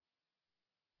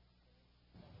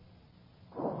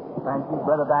Thank you,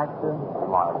 Brother Baxter.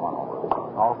 Slide one over.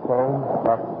 Okay,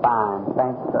 that's fine.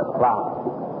 Thanks a lot.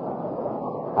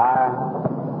 I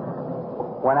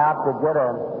went out to get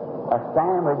a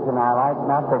sandwich, and I like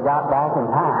not to got back in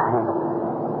time.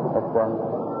 It's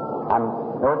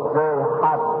it's very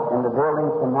hot in the building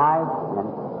tonight, and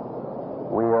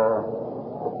we are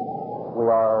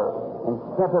in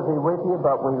sympathy with you,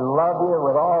 but we love you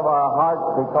with all of our hearts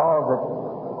because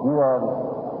you have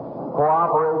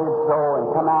cooperated so and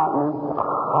come out in these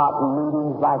hot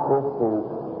meetings like this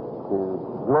to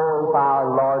glorify our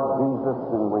Lord Jesus,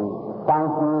 and we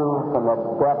thank you from the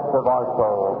depths of our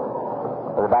soul.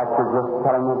 Brother Baxter just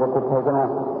telling me that they're taking a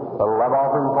love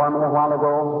offering for me a while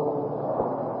ago.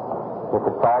 If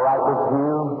it's all right with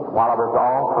you, while I was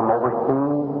off from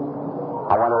overseas,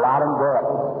 I went a lot in debt,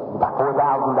 about $4,000,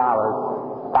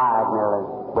 $5 nearly,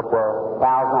 with the $1,000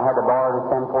 I had to borrow to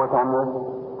send forth on this.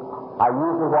 I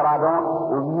usually, what I don't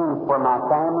use for my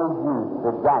family's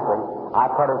use, exactly, I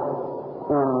put it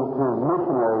into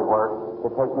missionary work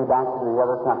to take me back to the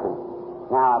other country.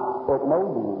 Now, it may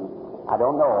be, I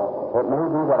don't know, it may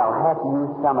be that I'll have to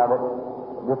use some of it,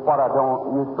 just what I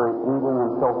don't use for eating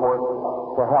and so forth,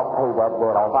 to help pay that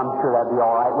debt off. I'm sure that'd be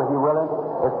all right with you, will it?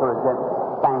 It's for a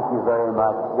thank you very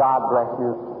much. God bless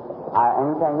you.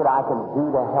 Anything that I can do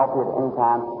to help you at any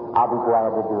time, I'll be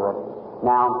glad to do it.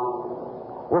 Now,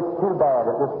 it's too bad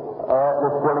that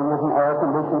this building isn't air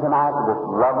conditioned tonight with this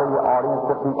lovely audience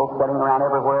of people sitting around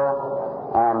everywhere,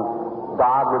 and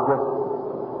God would just,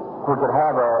 we could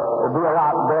have it'd be a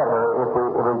lot better if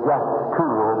it was just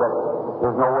cool, but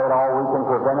there's no way at all we can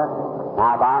prevent it.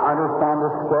 Now, if I understand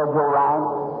the schedule right,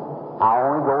 I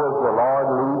only go as the Lord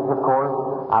leads, of course.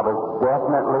 I was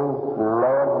definitely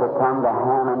led to come to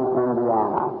Hammond,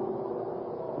 Indiana.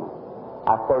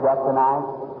 I say that tonight,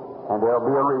 and there'll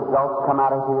be a result come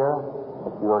out of here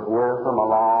that you'll hear from a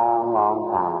long, long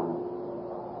time.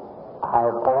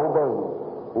 I have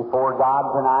obeyed before God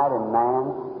tonight and man.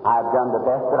 I've done the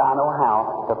best that I know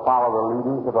how to follow the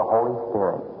leadings of the Holy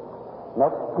Spirit.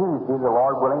 Next Tuesday, the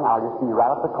Lord willing, I'll just be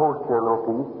right up the coast here a little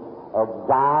piece at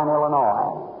Zion,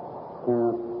 Illinois, to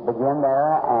begin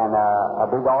there, and a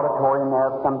big auditorium there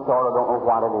of some sort. I don't know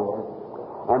what it is.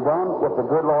 And then, if the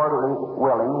good Lord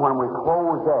willing, when we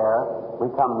close there, we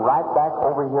come right back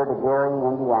over here to Gary,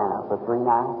 Indiana for 3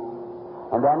 nights.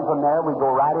 And then from there, we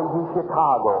go right into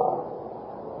Chicago.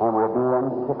 And we'll be in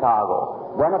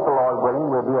Chicago. Then, if the Lord willing,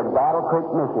 we'll be in Battle Creek,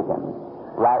 Michigan,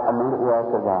 right immediately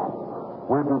after that.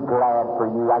 We'd be glad for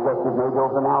you. I guess we've made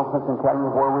those announcements and tell you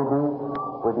where we'll be.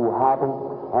 We'll be happy.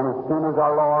 And as soon as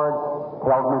our Lord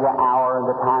tells me the hour and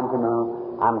the time to move,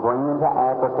 I'm going into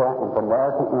Africa and from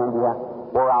there to India,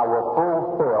 where I will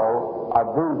fulfill a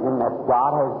vision that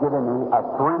God has given me of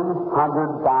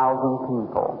 300,000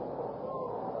 people.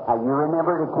 Now, you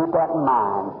remember to keep that in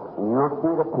mind, and you'll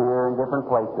see it appear in different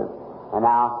places. And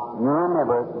now, you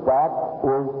remember, that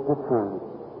is the truth.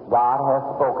 God has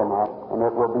spoken that, and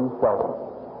it will be so.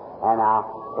 And now,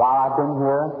 while I've been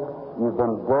here, you've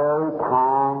been very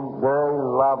kind, very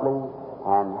lovely,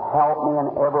 and helped me in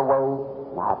every way.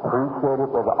 And I appreciate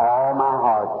it with all my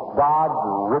heart. God's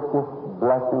richest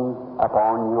blessings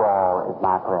upon you all is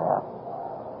my prayer.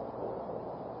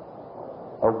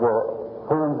 As the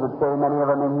friends would say, many of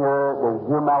them in here, there's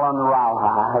Jumel and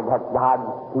Rauha, that God's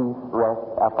peace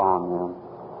rests upon you.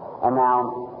 And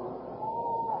now,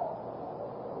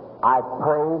 I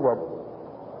pray that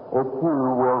if you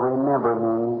will remember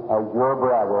me as your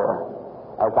brother,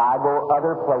 as I go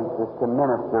other places to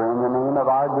minister in the name of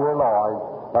our dear Lord,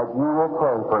 that you will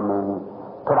pray for me.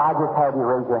 Could I just have you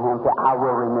raise your hand and say, I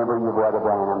will remember you, Brother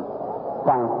Branham.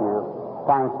 Thank you.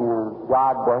 Thank you.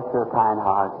 God bless your kind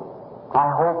heart. I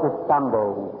hope that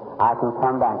someday I can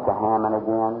come back to Hammond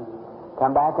again.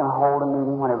 Come back and hold a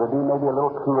meeting when it would be maybe a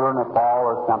little cooler in the fall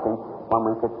or something, when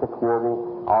we could secure the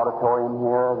auditorium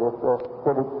here, this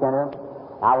civic center.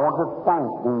 I want to thank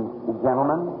the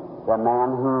gentleman, the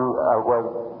man who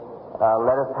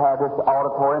let us have this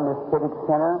auditorium, this civic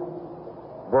center.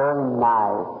 Very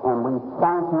nice. And we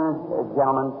thank you,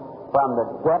 gentlemen, from the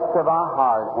depths of our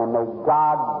heart, and may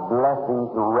God's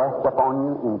blessings rest upon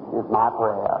you each, is my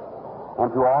prayer. And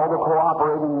to all the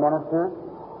cooperating ministers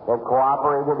that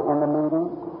cooperated in the meeting,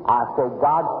 I say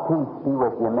God's peace be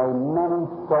with you. May many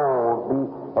souls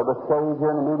that were saved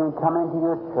here in the meeting come into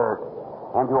your church.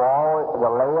 And to all the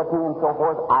laity and so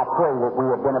forth, I pray that we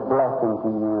have been a blessing to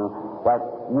you, that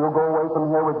you'll go away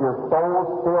from here with your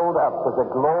souls filled up with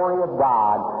the glory of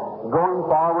God, going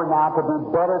forward now to be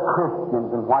better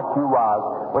Christians than what you was,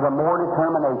 with a more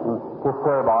determination to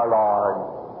serve our Lord.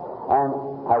 And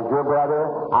as your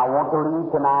brother, I want to leave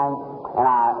tonight, and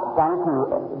I thank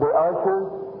you, the ushers,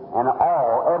 and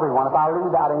all, everyone. If I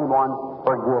leave out anyone,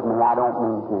 forgive me. I don't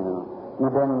mean to.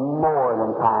 You've been more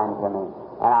than kind to me.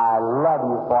 And I love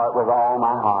you for it with all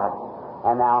my heart.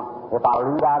 And now, if I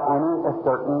leave out a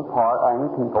certain part or any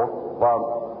people,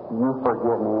 well, you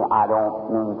forgive me. I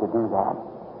don't mean to do that.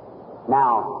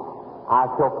 Now, I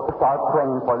shall start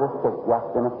praying for the sick just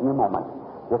in a few moments.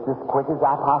 Just as quick as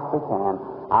I possibly can,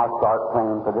 I'll start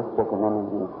praying for the sick and the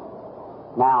needy.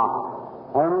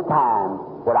 Now, any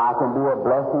time that I can be a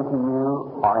blessing to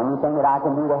you or anything that I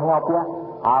can do to help you,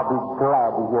 I'll be glad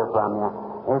to hear from you.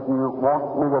 If you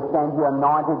want me to send you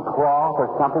anointed cloth or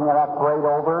something that I've prayed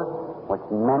over, which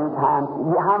many times,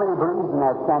 how many believes in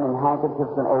that sending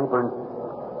handkerchiefs and aprons?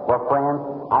 Well, friends,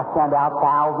 I send out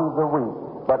thousands a week.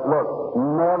 But look,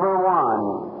 never one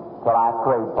till I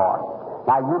prayed for it.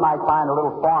 Now, you might find a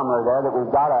little formula there that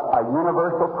we've got a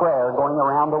universal prayer going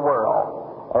around the world.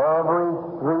 Every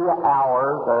 3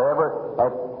 hours, or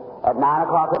at 9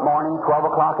 o'clock at morning,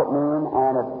 12 o'clock at noon,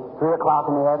 and at 3 o'clock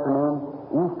in the afternoon,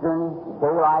 Eastern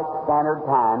Daylight Standard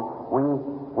Time,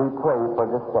 we pray for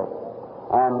the sick.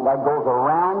 And that goes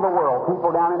around the world.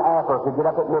 People down in Africa get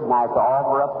up at midnight to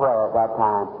offer up prayer at that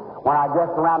time. When I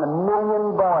guess around 1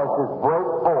 million voices break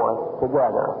forth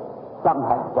together, something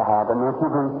has to happen. If you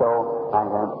do so,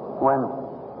 when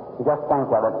you just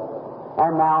think of it.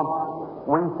 And now,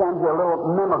 we send you a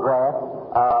little mimeograph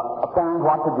saying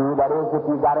what to do. That is, if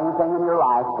you've got anything in your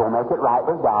life, go make it right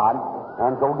with God,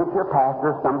 and go get your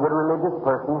pastor, some good religious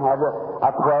person, have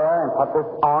a prayer and put this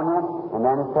on you, and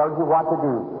then it tells you what to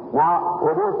do. Now,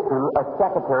 it is true, a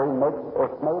secretary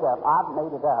it's made up. I've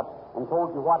made it up and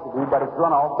told you what to do, but it's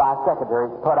run off by a secretary.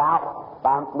 It's put out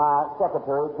by my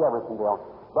secretary at Jeffersonville.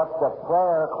 But the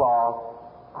prayer cloth,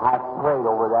 I've prayed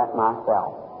over that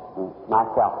myself.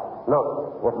 Look,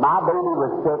 if my baby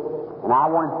was sick and I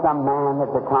wanted some man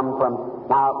that to come from...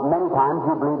 Now, many times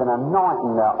you believe in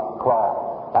anointing the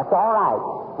cloth. That's all right.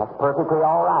 That's perfectly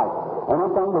all right.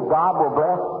 Anything that God will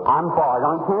bless, I'm for it,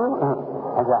 aren't you?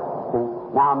 See?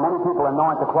 Now, many people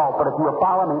anoint the cloth, but if you'll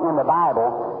follow me in the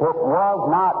Bible, it was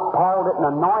not Paul didn't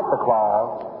anoint the cloth.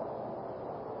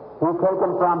 He taken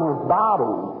from his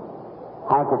body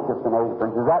handkerchiefs and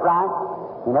aprons. Is that right?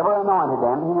 He never anointed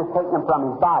them. He just taken them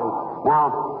from his body. Now,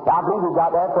 I believe he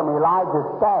got that from Elijah's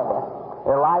staff.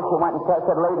 Elijah went and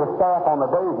said, lay the staff on the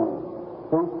baby.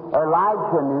 See,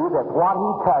 Elijah knew that what he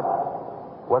touched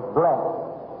was blessed.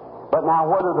 But now,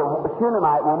 whether the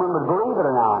Shunammite woman would believe it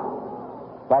or not,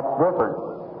 that's different.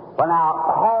 But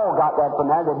now, Paul got that from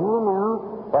there, that he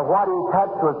knew that what he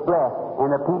touched was blessed, and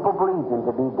the people believed him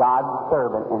to be God's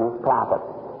servant and his prophet.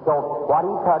 So what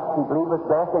he touched, he believed was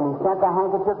blessed, and he sent the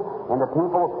handkerchief, and the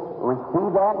people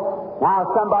received that. Now,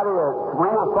 somebody that's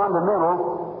real fundamental,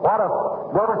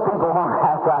 those people won't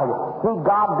have to. See,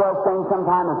 God does things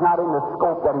sometimes that's not in the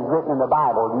scope that He's written in the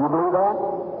Bible. Do you believe that?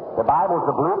 The Bible's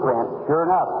the blueprint, sure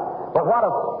enough. But what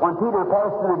if, when Peter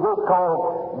passed through the gate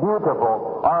called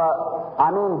Beautiful,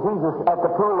 Jesus at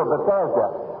the pool of Bethesda,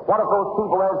 what if those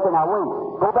people there say, now wait,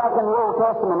 go back in the Old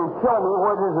Testament and show me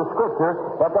where there's a scripture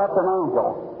that that's an angel.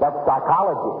 That's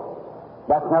psychology.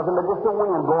 That's nothing but just a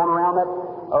wind blowing around that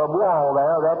wall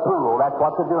there, that pool. That's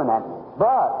what they're doing that.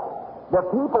 But the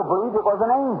people believed it was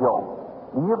an angel.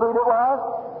 Do you believe it was?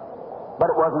 But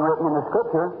it wasn't written in the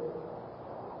scripture.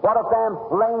 What if them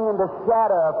laying in the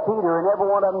shadow of Peter and every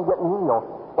one of them getting healed?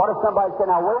 What if somebody said,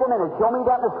 now wait a minute, show me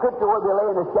that in the scripture where they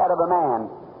lay in the shadow of a man?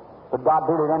 But God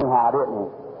did it anyhow, didn't He?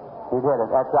 He did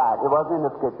it, that's right. It wasn't in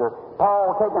the scripture.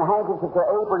 Paul taking handkerchiefs or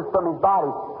aprons from his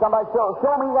body. Somebody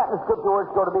show me that in the scripture where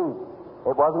it's going to be.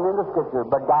 It wasn't in the scripture,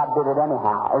 but God did it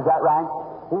anyhow. Is that right?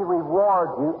 He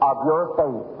rewards you of your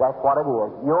faith. That's what it is.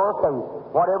 Your faith.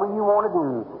 Whatever you want to do.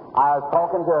 I was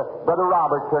talking to Brother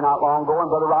Roberts here not long ago, and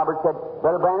Brother Roberts said,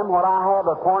 Brother Branham, what I have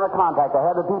a point of contact. I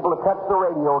have the people to touch the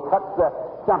radio, touch the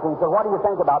something. So what do you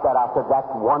think about that? I said,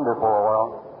 that's wonderful,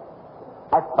 Oral.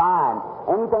 That's fine.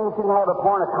 Anything that you can have a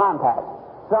point of contact,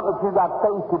 something that you've got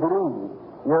faith to believe.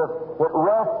 It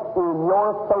rests in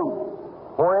your faith.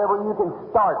 Wherever you can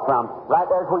start from, right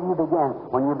there's where you begin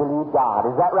when you believe God.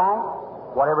 Is that right?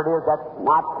 Whatever it is, that's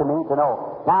not to me to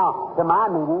know. Now, to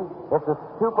my meeting, it's a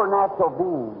supernatural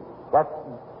being that's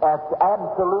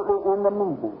absolutely in the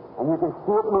meeting. And you can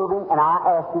see it moving, and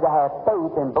I ask you to have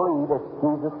faith and believe it's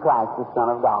Jesus Christ, the Son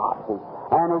of God. See?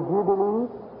 And as you believe,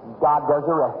 God does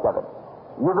the rest of it.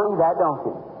 You believe that, don't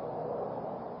you?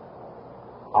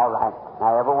 All right.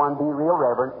 Now, everyone be real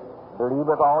reverent. Believe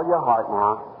with all your heart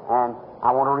now. And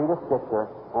I want to read a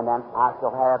scripture, and then I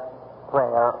shall have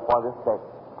prayer for the sick.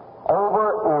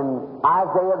 Over in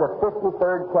Isaiah, the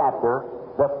 53rd chapter,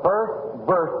 the first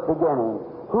verse beginning,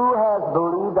 who has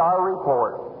believed our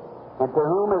report? And to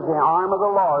whom is the arm of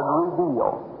the Lord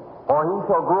revealed. For he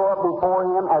shall grow up before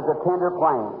him as a tender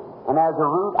plant, and as a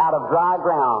root out of dry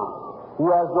ground. He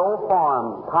has no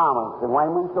form, and when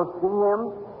we shall see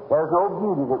him, there is no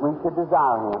beauty that we should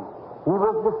desire him. He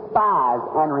was despised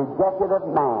and rejected of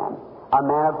man, a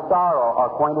man of sorrow,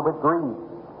 acquainted with grief.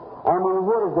 And we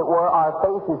hid, as it were, our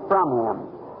faces from him.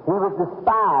 He was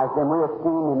despised, and we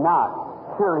esteemed him not.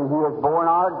 Surely he has borne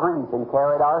our grief and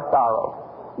carried our sorrow.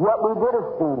 Yet we did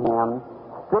esteem him,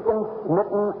 stricken,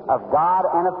 smitten of God,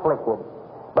 and afflicted.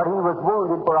 But he was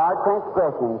wounded for our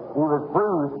transgressions, he was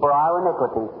bruised for our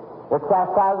iniquity. The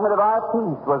chastisement of our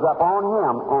peace was upon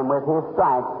him, and with his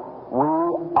stripes we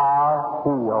are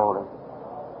healed.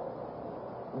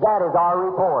 That is our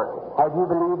report. Have you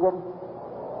believed it?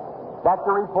 That's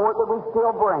the report that we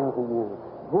still bring to you.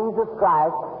 Jesus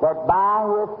Christ, that by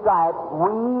his stripes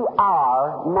we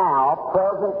are now,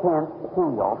 present tense,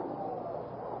 healed.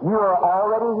 You are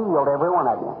already healed, every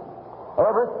one of you.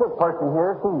 Every sick person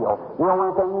here is healed. The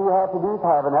only thing you have to do is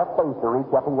have enough faith to reach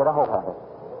up and get a hold of it.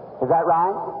 Is that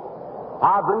right?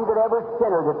 I believe that every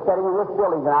sinner that's sitting in this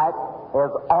building tonight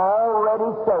is already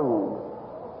saved.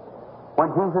 When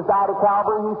Jesus died at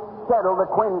Calvary, he settled the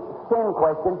sin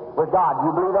question with God. Do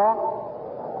you believe that?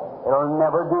 It'll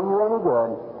never do you any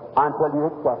good until you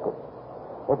accept it.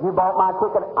 If you bought my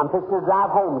ticket, I'm fixing to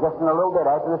drive home just in a little bit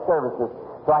after the services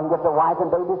so I can get the wife and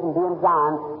babies and be in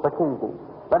Zion for Tuesday.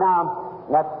 But now,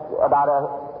 that's about a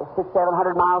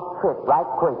 600-700 miles trip, right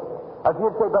quick. If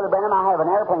you'd say, Brother Branham, I have an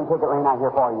airplane ticket laying out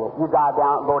here for you. You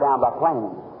go down by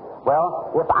plane. Well,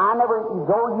 if I never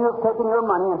go, you've taken your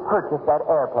money and purchased that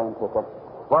airplane ticket.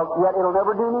 Well, yet it'll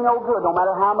never do me no good, no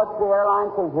matter how much the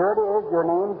airline says, here it is, your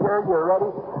name's here, you're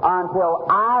ready. Until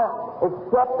I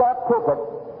accept that ticket,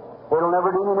 it'll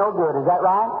never do me no good. Is that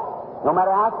right? No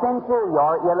matter how sincere you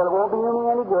are, yet it won't do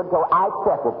me any good till I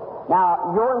accept it.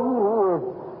 Now, your healing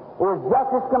is just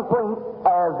as complete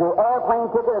as the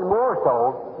airplane ticket and more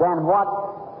so than what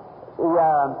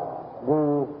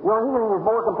your healing is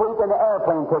more complete than the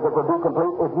airplane ticket would be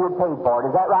complete if you had paid for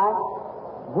it. Is that right?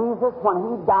 Jesus, when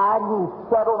he died, he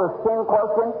settled a sin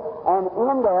question, and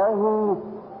in there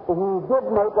he did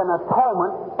make an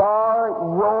atonement for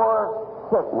your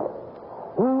sickness.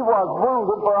 He was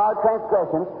wounded for our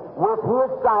transgressions. With his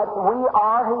stripes we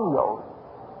are healed.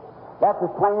 That's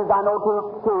as plain as I know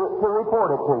to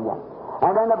report it to you.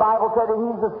 And then the Bible said that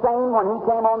he's the same when he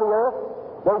came on the earth.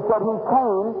 They said he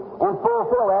came and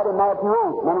fulfilled that in Matthew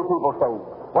 8, many people say.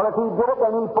 Well, if he did it,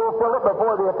 then he fulfilled it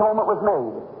before the atonement was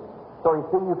made. So you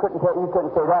see, you couldn't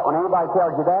say that. When anybody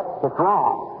tells you that, it's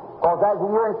wrong. Because that's a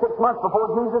year and 6 months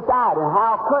before Jesus died. And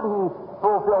how could he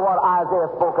fulfill what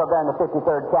Isaiah spoke of there in the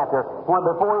 53rd chapter, when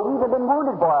before he even been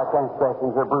wounded for our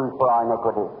transgressions or bruised for our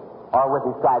iniquity, or with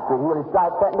his stripes, and his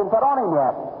stripes hadn't been put on him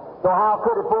yet. So how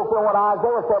could it fulfill what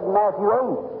Isaiah said in Matthew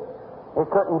 8? It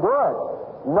couldn't do it.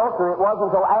 No, sir, it wasn't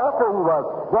until after he was.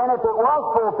 Then if it was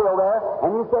fulfilled there, and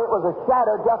you say it was a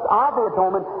shadow just of the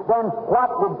atonement, then what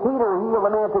did Peter heal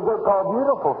the man to get called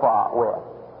beautiful for with?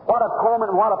 What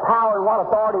atonement, what a power, and what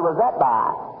authority was that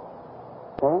by?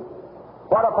 See?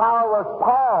 What a power was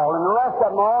Paul and the rest of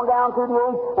them on down through the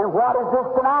age, and what is this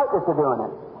tonight that you're doing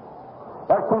it?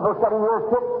 There's people sitting here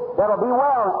sick that'll be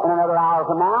well in another hour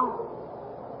from now.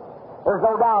 There's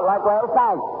no doubt, like last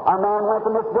night, a man went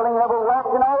from this building and never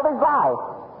walked in all of his life.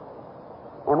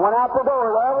 And went out the door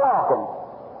there walking.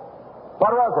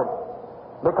 What was it?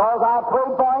 Because I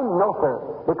prayed for him? No, sir.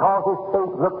 Because his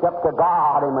faith looked up to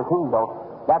God and was healed.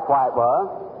 That's why it was.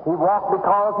 He walked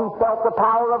because he felt the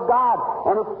power of God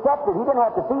and accepted. He didn't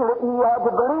have to feel it, he had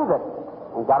to believe it.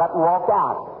 He got up and walked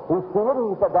out. He seen it and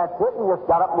he said, that's it, and he just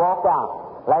got up and walked out.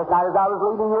 Last night as I was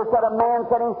leaving here, said a man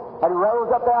sitting, and he rose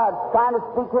up there. I was trying to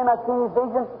speak to him. I seen his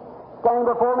vision. Standing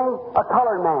before me, a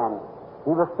colored man.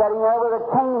 He was sitting there with a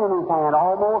cane in his hand,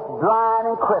 almost blind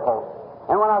and crippled.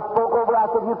 And when I spoke over, I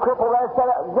said, you crippled there,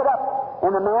 get up. And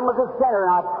the man was a sinner,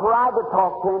 and I tried to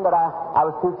talk to him, but I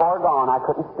was too far gone. I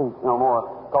couldn't speak no more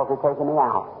because they'd taken me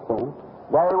out. See?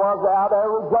 There he was out there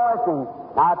rejoicing.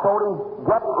 And I told him,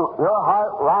 get your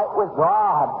heart right with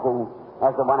God, see,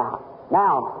 as it went out.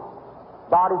 Now,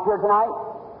 God is here tonight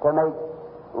to make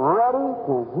ready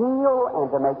to heal and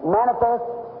to make manifest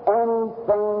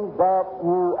anything that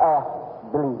you ask,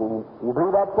 believing. You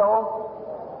believe that so?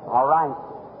 All right.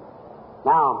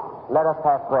 Now, let us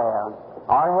have prayer.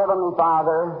 Our Heavenly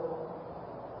Father,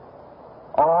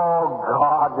 oh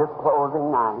God, this closing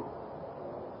night.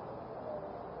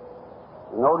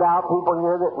 No doubt people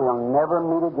here that we'll never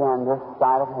meet again this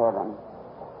side of heaven.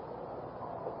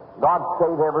 God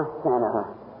save every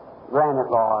sinner. Grant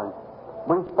it, Lord.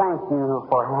 We thank you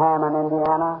for Hammond,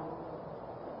 Indiana.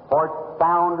 for its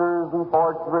founders and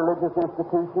for its religious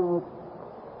institutions,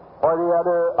 for the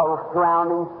other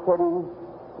surrounding cities,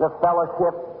 the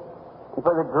fellowship, and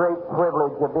for the great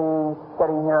privilege of being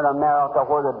sitting here in America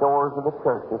where the doors of the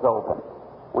church is open.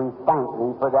 We thank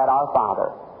Thee for that, our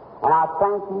Father. And I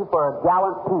thank You for a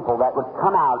gallant people that would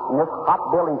come out in this hot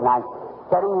building tonight,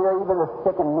 sitting here even the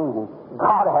sick and needy.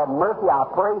 God have mercy, I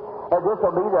pray that this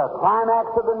will be the climax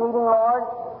of the meeting, Lord,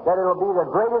 that it will be the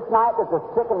greatest night that the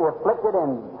sick and the afflicted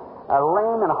and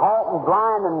lame and halt and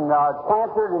blind and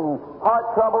cancer and heart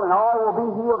trouble and all will be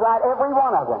healed, right, every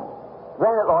one of them.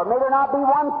 Grant it, Lord. May there not be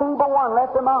one feeble one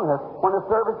left among us when the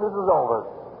services is over.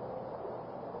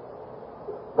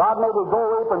 God, may we go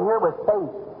away from here with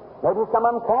faith. Maybe some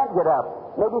of them can't get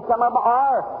up. Maybe some of them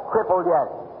are crippled yet.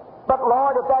 But,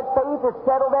 Lord, if that faith is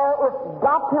settled there, it's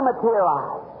got to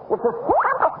materialize. It's a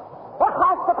it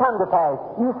has to come to pass.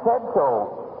 You said so.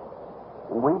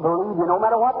 And we believe You. No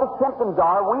matter what the symptoms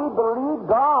are, we believe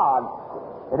God.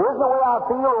 It isn't the way I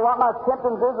feel or what my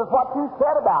symptoms is, it's what You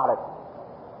said about it.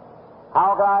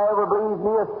 How could I ever believe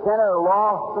me, a sinner,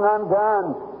 lost and undone,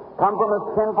 come from a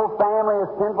sinful family, a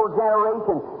sinful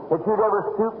generation, that You'd ever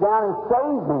stoop down and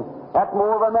save me? That's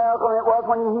more of a miracle than it was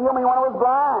when You healed me when I was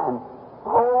blind.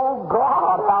 Oh,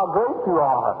 God, how great You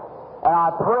are. And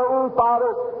I pray,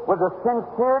 Father, with the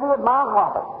sincerity of my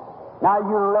heart. Now,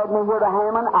 You led me here to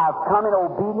Hammond. I've come in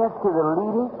obedience to the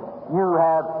leading. You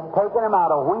have taken them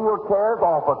out of wheelchairs,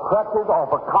 off of crutches,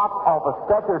 off of cots, off of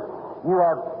stretchers. You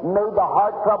have made the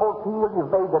heart troubles heal.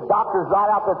 You've made the doctors write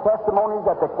out the testimonies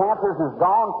that the cancers is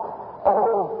gone.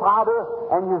 Oh, Father,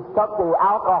 and You've took the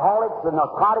alcoholics, the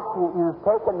narcotics, You've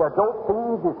taken the dope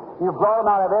fiends, You've brought them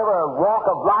out of every walk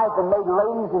of life and made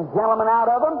ladies and gentlemen out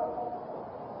of them.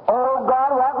 Oh, God,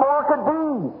 what more could be?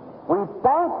 We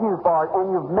thank You for it,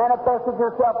 and You've manifested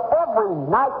Yourself every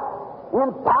night.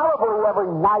 Infallibly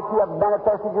every night You have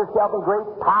manifested Yourself in great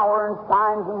power and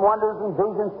signs and wonders and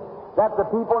visions, that the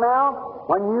people now,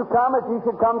 when You come, as You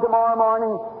should come tomorrow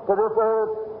morning to this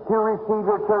earth to receive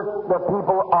Your church, the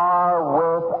people are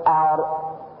without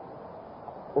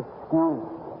excuse.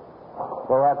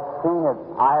 They have seen it.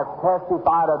 I have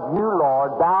testified of You,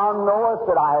 Lord. Thou knowest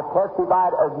that I have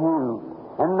testified of You,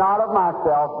 and not of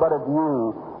myself, but of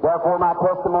You. Therefore my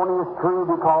testimony is true,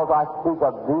 because I speak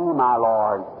of Thee, my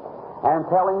Lord. And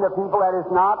telling the people that it's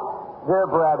not their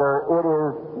brother, it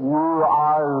is You,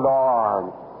 our Lord.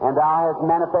 And Thou hast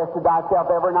manifested Thyself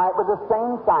every night with the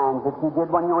same signs that You did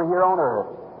when You were here on earth.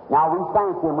 Now we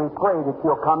thank You and we pray that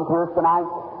You'll come to us tonight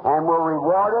and will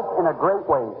reward us in a great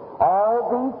way.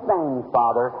 All these things,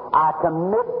 Father, I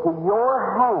commit to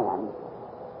Your hands.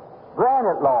 Grant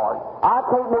it, Lord. I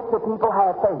can't make the people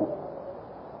have faith.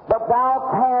 But Thou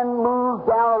can move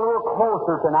down a little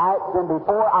closer tonight than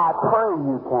before I pray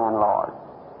You can, Lord.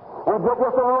 And get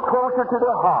just a little closer to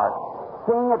their heart,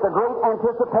 seeing at the great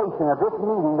anticipation of this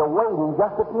meeting, the waiting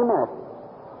just a few minutes.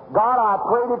 God, I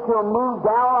pray that You'll move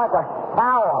down like a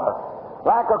shower,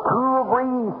 like a cool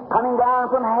breeze coming down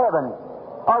from heaven,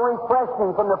 or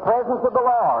refreshing from the presence of the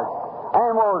Lord, and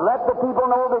will let the people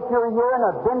know that You're here and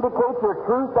vindicate Your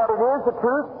truth, that it is the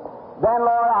truth. Then,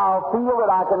 Lord, I'll feel that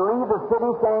I can leave the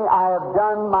city saying, I have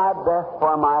done my best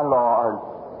for my Lord.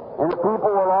 And the people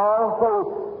will all say,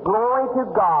 glory to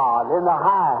God in the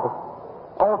highest.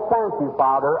 Oh, thank You,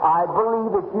 Father. I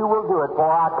believe that You will do it, for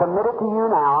I commit it to You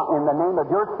now in the name of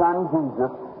Your Son,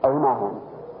 Jesus. Amen.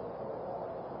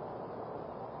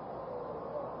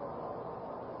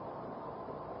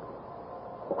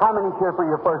 How many here for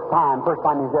your first time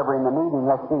he's ever in the meeting?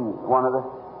 Let's see. One of the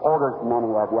older,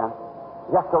 many of you.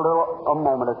 Just a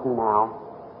moment or two now,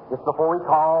 just before we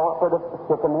call for the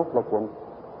sick and the afflicted.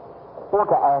 I want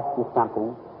to ask you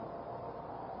something.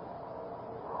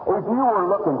 If you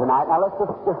were looking tonight, now let's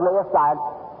just lay aside,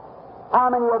 how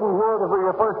many of you here for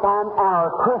your first time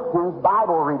are Christians,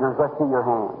 Bible readers? Let's see your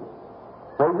hands.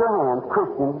 Raise your hands,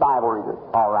 Christians, Bible readers.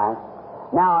 All right.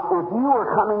 Now, if you were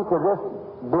coming to this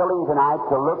building tonight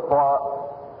to look for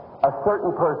a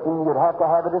certain person, you'd have to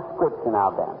have a description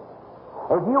of them.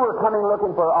 If you were coming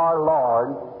looking for our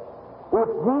Lord, if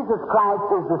Jesus Christ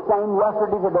is the same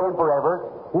yesterday, today, and forever,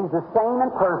 He's the same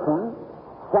in person,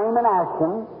 same in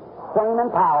action, same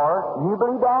in power. You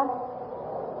believe that?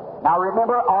 Now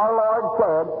remember, our Lord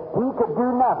said He could do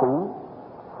nothing.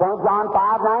 St. John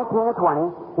 5:19 and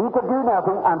 20. He could do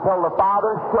nothing until the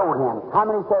Father showed Him. How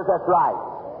many says that's right?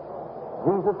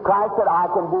 Jesus Christ said,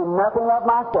 I can do nothing of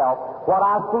myself. What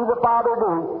I see the Father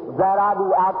do, that I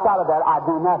do. Outside of that, I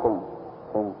do nothing.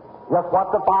 See? Just what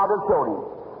the Father showed Him.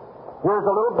 Here's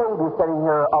a little baby sitting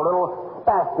here, a little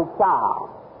spastic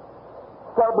child.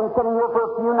 So been sitting here for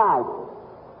a few nights.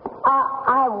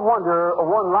 I wonder,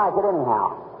 one like it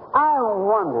anyhow. I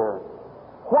wonder,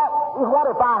 what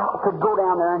if I could go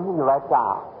down there and heal that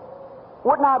child?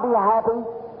 Wouldn't I be happy?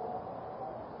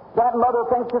 That mother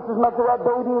thinks just as much of that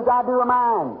baby as I do of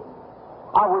mine.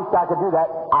 I wish I could do that.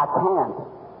 I can't.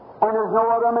 And there's no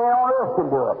other man on earth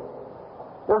can do it.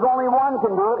 There's only one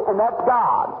can do it, and that's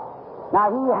God.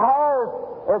 Now, He has,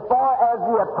 as far as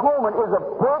the atonement is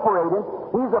appropriated,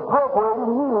 He's appropriated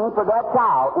healing for that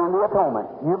child in the atonement.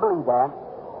 You believe that?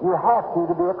 You have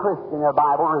to be a Christian, a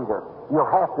Bible reader. You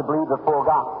have to believe the full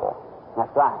gospel.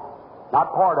 That's right.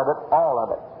 Not part of it, all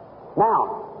of it.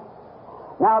 Now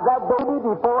that baby,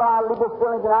 before I leave this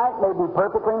building tonight, may be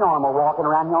perfectly normal walking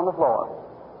around here on the floor.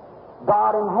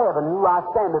 God in heaven, who I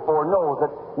stand before, knows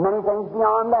that many things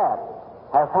beyond that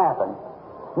have happened.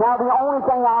 Now, the only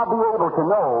thing I'll be able to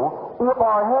know, if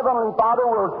our Heavenly Father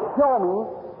will show me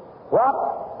what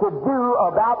to do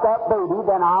about that baby,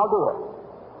 then I'll do it.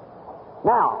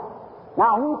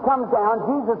 Now He comes down.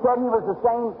 Jesus said He was the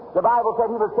same. The Bible said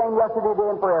He was the same yesterday,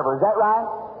 today, and forever. Is that right?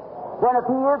 Then if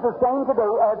He is the same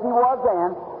today as He was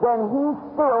then He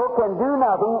still can do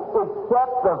nothing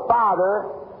except the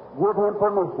Father give Him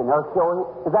permission or show Him.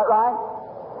 Is that right?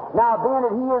 Now, being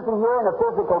that He isn't here in a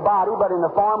physical body, but in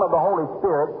the form of the Holy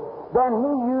Spirit, then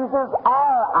He uses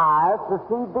our eyes to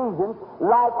see visions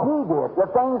like He did. The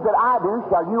things that I do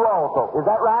shall you also. Is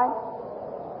that right?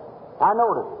 I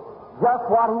noticed just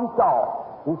what He saw.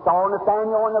 He saw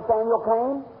Nathanael when Nathanael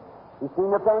came. He seen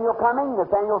Nathanael coming.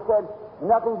 Nathanael said,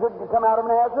 nothing good can come out of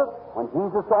Nazareth. When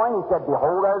Jesus saw him, He said,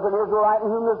 behold, there's an Israelite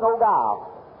in whom there's no guile.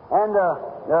 And the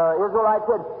Israelite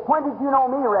said, when did you know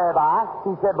me, Rabbi?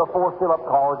 He said, before Philip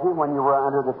called you, when you were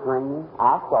under the tree,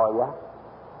 I saw you.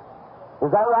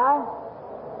 Is that right?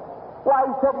 Why,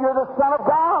 he said, you're the Son of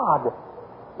God,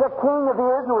 the King of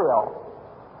Israel.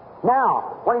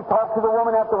 Now, when he talked to the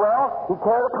woman at the well, he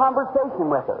carried a conversation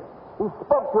with her. He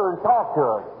spoke to her and talked to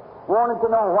her, wanted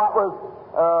to know what was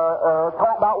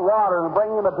talk about water and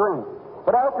bringing him a drink.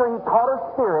 But after he caught her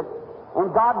spirit, and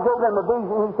God gave him a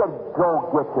vision, He said, go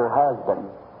get your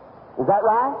husband. Is that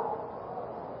right?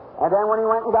 And then when he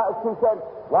went and she said,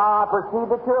 well, I perceive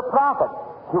that you're a prophet.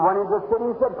 She went into the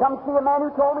city and said, come see a man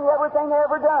who told me everything I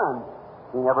ever done.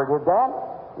 He never did that.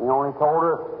 He only told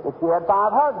her that she had 5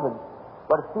 husbands.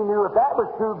 But if she knew if that was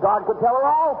true, God could tell her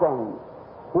all things.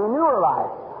 He knew her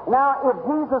life. Now, if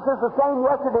Jesus is the same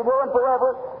yesterday, today, and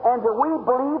forever, and do we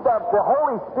believe that the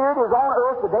Holy Spirit is on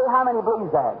earth today? How many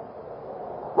believe that?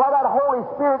 Well, that Holy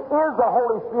Spirit is the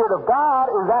Holy Spirit of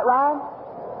God. Is that right?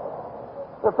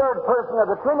 The third person of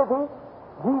the Trinity,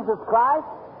 Jesus Christ.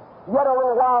 Yet a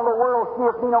little while the world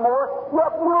seeth me no more,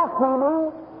 yet you'll see me.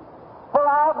 For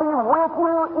I'll be with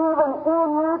you, even in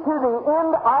you, to the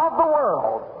end of the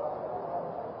world.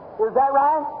 Is that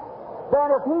right? Then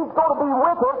if He's going to be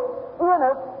with us, in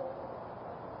us,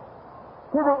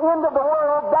 to the end of the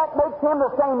world, that makes Him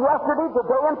the same yesterday,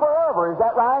 today, and forever. Is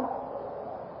that right?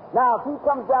 Now, if He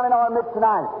comes down in our midst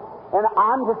tonight, and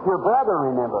I'm just your brother,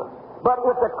 remember, but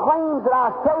if the claims that I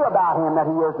say about Him that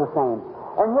He is the same,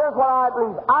 and here's what I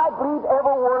believe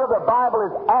every word of the Bible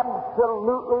is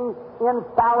absolutely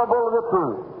infallible to the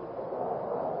truth.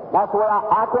 That's where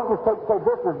I can't just say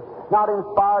this is not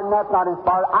inspired and that's not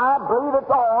inspired. I believe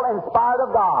it's all inspired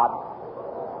of God.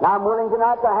 Now, I'm willing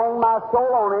tonight to hang my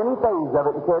soul on any phase of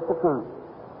it and say it's the truth.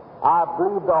 I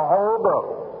believe the whole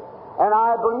book. And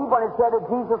I believe when it said that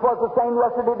Jesus was the same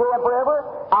yesterday, today, and forever,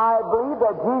 I believe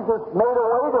that Jesus made a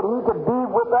way that He could be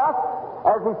with us.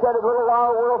 As He said, a little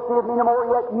while the world seeth me no more,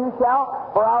 yet you shall,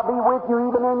 for I'll be with you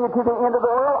even in you to the end of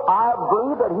the world. I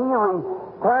believe that He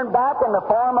returned back in the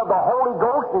form of the Holy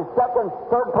Ghost, His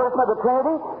third person of the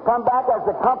Trinity, come back as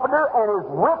the Comforter, and is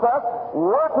with us,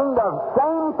 working the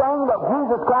same thing that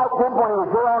Jesus Christ did when He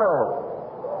was here on earth.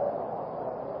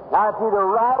 Now, it's either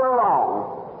right or wrong.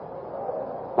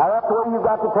 Now, that's the way you've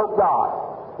got to take God.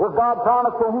 If God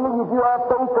promised to heal you, if you have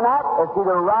faith tonight, it's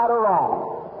either right or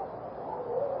wrong.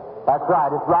 That's right,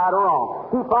 it's right or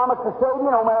wrong. He promised to save you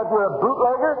no matter if you're a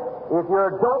bootlegger, if you're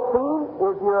a dope fiend,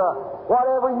 if you're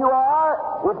whatever you are,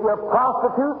 if you're a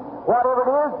prostitute, whatever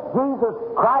it is, Jesus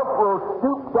Christ will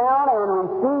stoop down and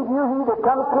receive you. He that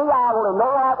comes to me, I will in no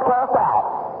wise cast out.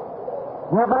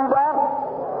 Do you believe that?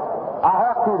 I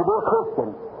have to be a Christian.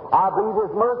 I believe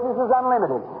His mercies is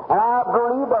unlimited. And I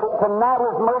believe that tonight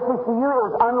His mercy to you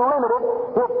is unlimited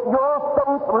if your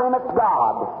faith limits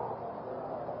God.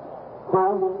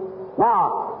 See?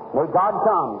 Now, may God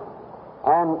come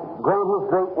and grant His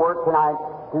great work tonight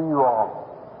to you all.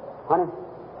 Honey,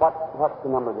 what's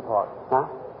the number of the card? Huh?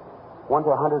 1 to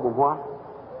 100 and what?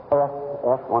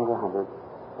 F 1 to 100.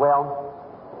 Well,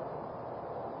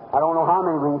 I don't know how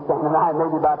many we can stand tonight.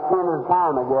 Maybe about 10 at a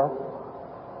time, I guess.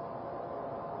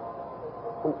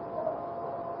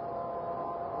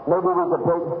 Maybe we could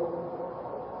take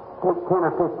 10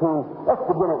 or 15. Let's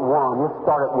begin at 1. Let's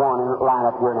start at 1 and line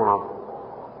up here now.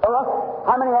 S,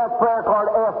 how many have prayer card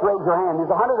S? Raise your hand.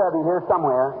 There's 100 of you here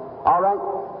somewhere. All right?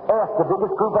 S, the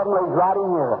biggest group of them lays right in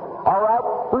here. All right?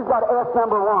 Who's got S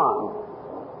number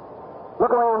 1?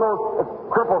 Look around those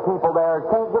crippled people there.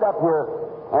 Can't get up here.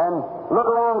 And look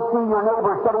around and see your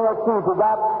neighbor sitting next to you. If you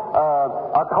got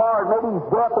a card, maybe he's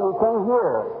deaf and he can't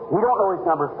hear. You don't know his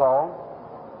number's called.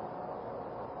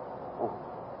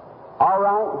 All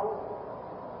right?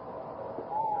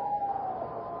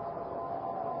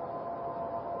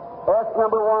 S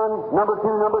number 1, number 2,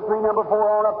 number 3, number 4,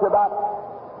 on up to about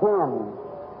 10,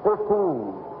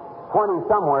 15, 20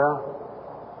 somewhere.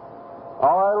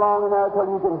 All right, long enough till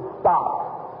you can stop.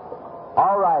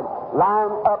 All right,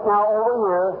 line up now over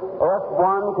here.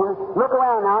 S1, 2. Look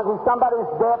around now. If somebody's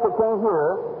deaf that can't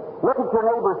hear, look at your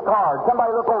neighbor's card.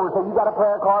 Somebody look over and say, you got a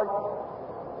prayer card?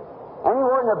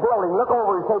 Anywhere in the building, look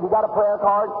over and say, you got a prayer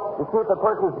card? To see if the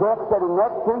person's deaf sitting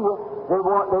next to you, they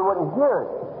wouldn't hear it.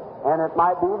 And it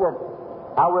might be that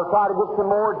I will try to get some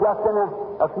more just in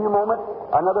a few moments.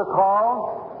 Another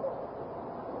call.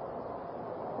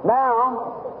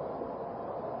 Now,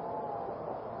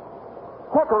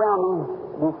 check around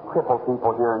these crippled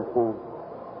people here and see.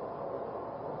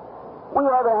 We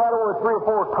either had over 3 or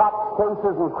 4 cop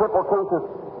cases and crippled cases.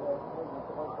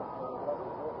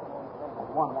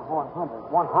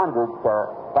 100, sir.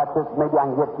 That's just, maybe I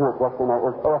can get to it just in there.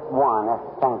 It's S1.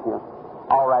 Thank you.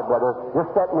 All right, brother.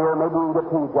 Just sit near. Maybe we can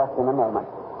get to you just in a moment.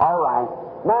 All right.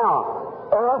 Now,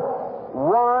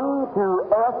 S1 to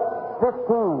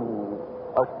S15,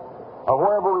 or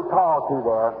wherever we call to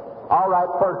there. All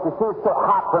right, first, you see it's so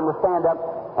hot from the stand-up.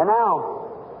 And now,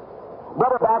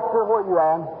 Brother Baxter, where are you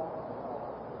at?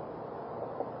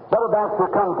 Brother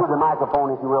Baxter, come to the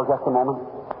microphone, if you will, just a moment.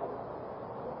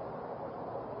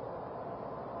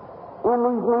 In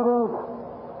these meetings,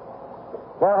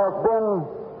 there has been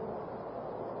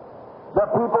the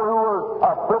people who were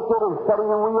afflicted and sitting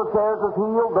in wheelchairs was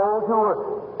healed, those who were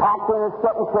packed in and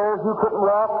sitting chairs who couldn't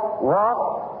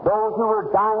walk, those who were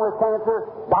dying with cancer,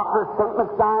 doctor's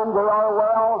statements signed, they are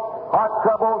well, heart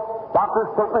trouble,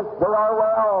 doctor's statements, they are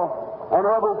well, and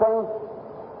everything.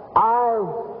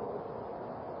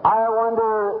 I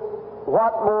wonder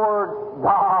what more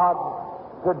God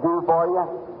could do for you.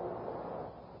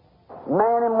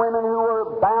 Men and women who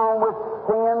were bound with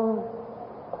sin,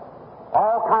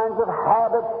 all kinds of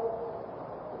habits,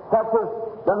 such as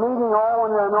the meeting oil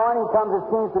when the anointing comes, it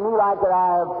seems to me like that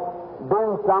I have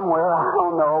been somewhere, I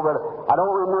don't know, but I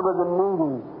don't remember the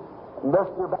meeting.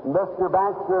 Mr.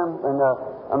 Baxter and the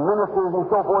ministers and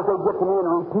so forth, they get to me and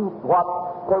repeat what's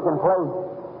taken place.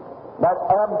 But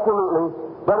absolutely,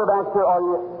 Brother Baxter,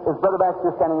 is Brother Baxter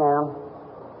standing there?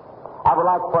 I would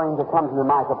like for him to come to the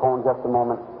microphone just a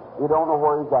moment. You don't know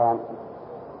where he's at.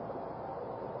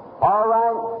 All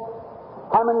right.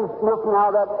 How many is missing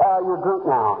out of your group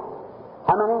now?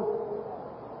 How many?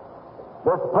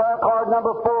 This prayer card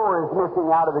number 4 is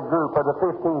missing out of the group of the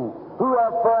 15. Who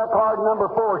has prayer card number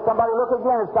 4? Somebody look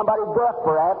again. Is somebody deaf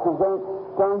perhaps and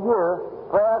can't hear?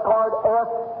 Prayer card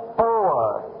S4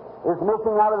 is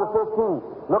missing out of the 15.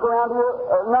 Look around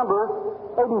your numbers.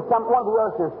 Maybe one of the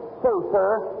ushers. Say, sir,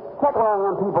 check around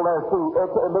them people there too.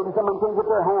 Maybe someone can get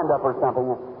their hand up or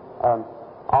something.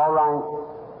 All right.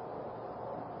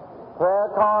 Prayer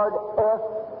card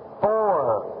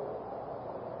S4.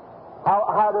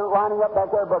 How they're lining up back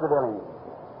there, Brother Billings?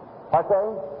 Okay?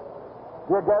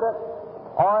 You get it?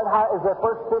 All right. Is the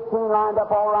first 15 lined up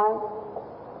all right?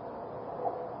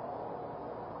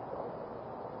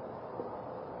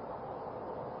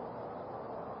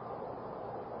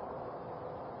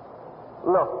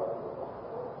 Look,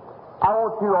 I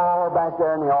want you all back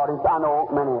there in the audience. I know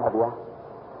many of you.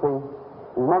 See?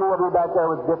 There's many of you back there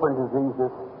with different diseases.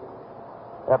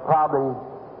 They're probably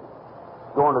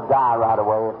going to die right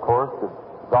away, of course, if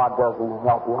God doesn't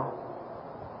help you.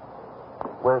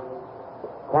 With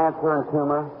cancer and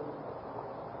tumor.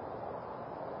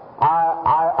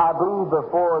 I believe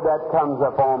before that comes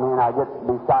up on me and I get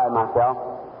beside myself,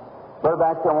 Brother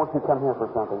Baxter, I want you to come here for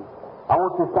something. I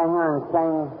want you to stand here and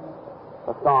sing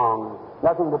a song.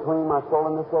 Nothing between my soul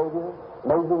and the Savior.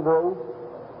 Amazing Grace.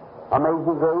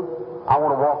 Amazing Grace. I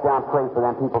want to walk down and pray for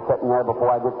them people sitting there before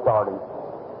I get started.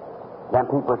 Them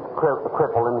people are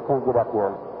crippled and they can't get up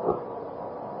here.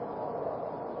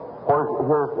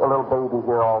 Here's a little baby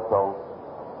here also.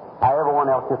 Everyone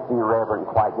else just be reverent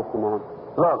and quiet just a minute.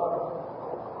 Look,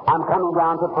 I'm coming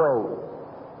down to pray.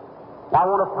 I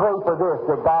want to pray for this,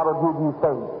 that God will give you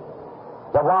faith.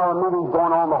 That while the meeting's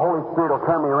going on, the Holy Spirit will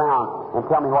turn me around. and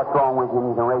tell me what's wrong with you, and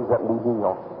you can raise up and be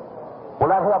healed. Will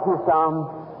that help you some?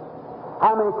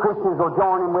 How many Christians will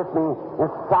join in with me in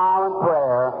silent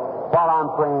prayer while I'm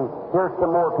praying? Here's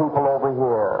some more people over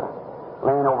here,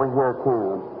 laying over here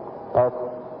too. That's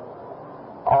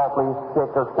awfully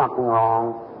sick or something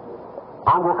wrong.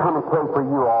 I'm going to come and pray for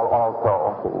you all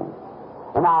also.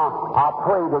 See? And I'll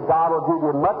pray that God will give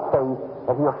you much faith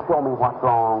that He'll show me what's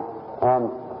wrong. And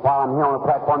while I'm here on the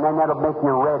platform, then that'll make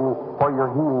you ready for your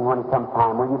healing when it comes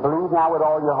time. Will you believe now with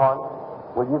all your heart?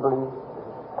 Will you believe?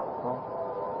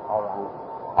 All right.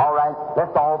 All right.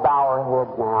 Let's all bow our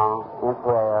heads now in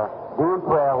prayer. Be in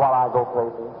prayer while I go pray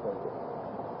for you.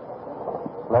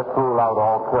 Let's rule out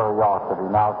all curiosity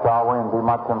now, shall we, and be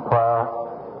much in prayer.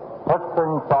 Let's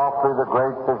sing softly, the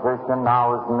great physician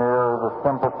now is near, the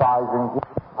sympathizing.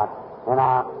 And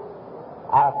I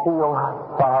feel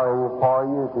sorry for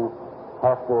you to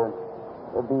have to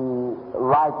be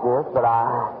like this, but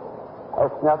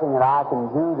it's nothing that I can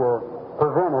do to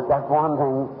prevent it. That's one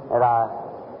thing that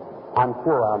I'm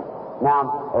sure of.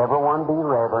 Now, everyone be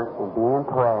reverent and be in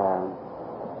prayer.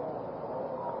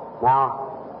 Now,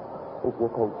 if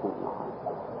you're patient, Lord.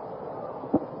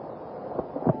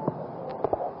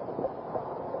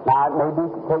 Now, it may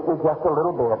take me just a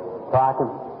little bit so I can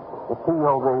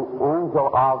feel the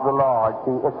angel of the Lord.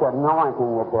 See, it's the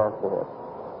anointing that does this.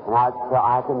 And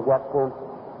I can get to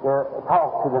talk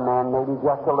to the man maybe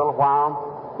just a little while.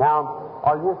 Now,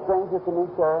 are you a stranger to me,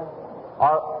 sir?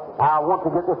 I want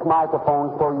to get this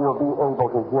microphone so you'll be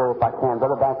able to hear if I can.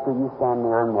 Brother Baxter, you stand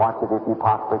there and watch it if you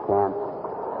possibly can.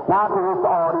 Now to this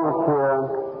audience here,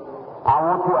 I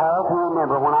want you all to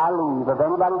remember when I leave, if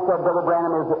anybody said Brother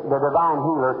Branham is the divine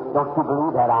healer, don't you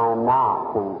believe that I am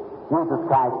not. See, Jesus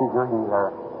Christ is your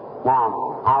healer.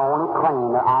 Now, I only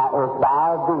claim that it's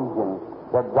by a vision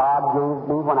that God gave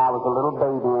me when I was a little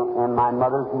baby in my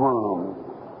mother's womb.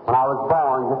 When I was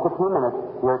born, just a few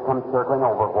minutes, here it comes circling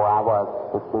over where I was.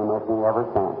 It's been with me ever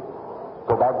since.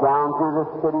 Go back down through the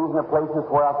cities and the places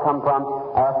where I've come from.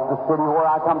 Ask the city where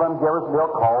I come from,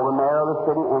 Jarvisville. Call the mayor of the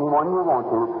city, anyone you want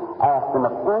to. Ask them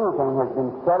if anything has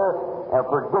been said or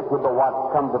predicted but what's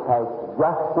come to pass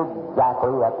just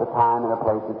exactly at the time and the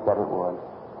place it said it would.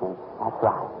 See, that's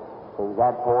right. See,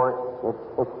 therefore,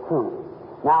 it's true.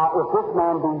 Now, if this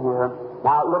man be here,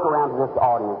 now look around to this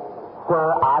audience. Sir,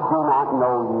 I do not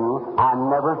know you. I've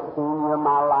never seen you in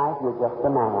my life. You're just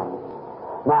a man.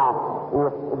 Now,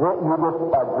 if you just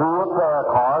drew a prayer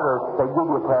card, or they give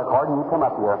you a prayer card, and you come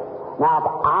up here. Now, if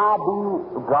I be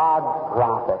God's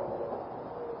prophet,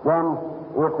 then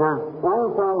if there's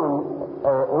anything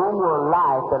in your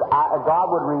life that God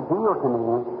would reveal to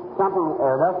me, something,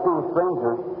 us being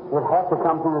strangers, it has to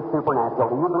come through the supernatural.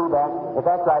 Do you believe that? If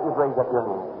that's right, just raise up your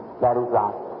hand. That is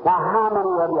right. Now, how many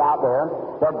of you out there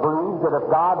that believes that if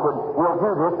God will do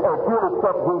this, if you'll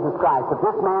accept Jesus Christ, if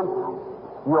this man,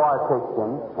 you are a Christian,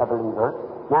 a believer.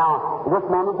 Now, this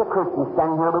man is a Christian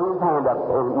standing here with his hand up,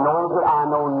 knows that I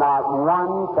know not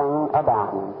one thing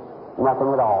about him. Nothing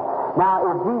at all. Now,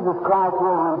 if Jesus Christ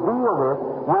will reveal this,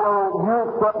 will you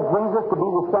accept Jesus to be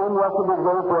the same yesterday,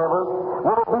 today, forever?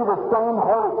 Will it be the same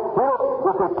hope?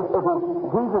 If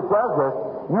Jesus does this,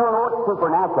 you know it's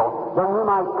supernatural, then you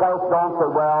might cast it on and say,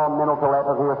 well, mental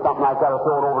telepathy or something like that, or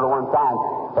throw it over to one side.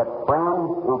 But, friend,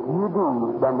 if you do,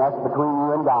 then that's between you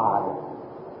and God.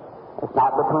 It's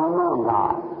not between me and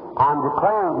God. I'm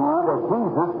declaring to you that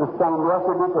Jesus is the same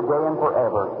yesterday, today, and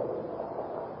forever.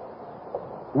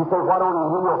 You say, why don't you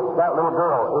heal that little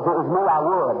girl? If it was me, I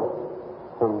would.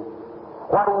 See?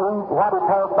 Why do you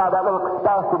pass by that little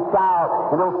spastic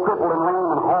child and those crippled and lame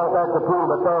and halt at the pool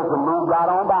of Bethesda and move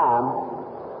right on by him?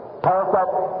 Pass that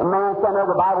man standing there,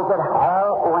 the Bible said,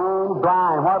 halt, lame,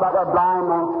 blind. What about that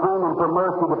blind man screaming for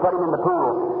mercy to put him in the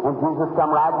pool? And Jesus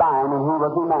come right by him, and he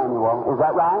was Emmanuel. Is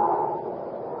that right?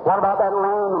 What about that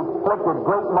lame, afflicted,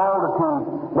 great multitude,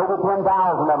 maybe 10,000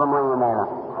 of them laying there,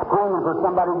 screaming for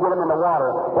somebody to get them in the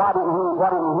water? Why didn't he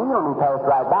heal him? He passed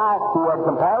right by. He had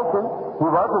compassion. He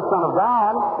was the Son of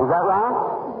God. Is that right?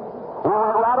 And he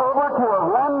went right over to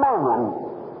one man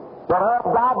that had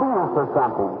diabetes or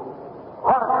something,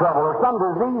 heart trouble or some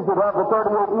disease that had for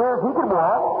 38 years. He could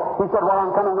walk. He said, well,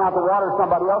 I'm coming out the water.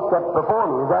 Somebody else steps before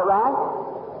me. Is that right?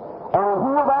 And he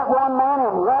healed that one man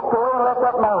and walked away and left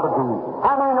that multitude.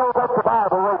 How many know that's the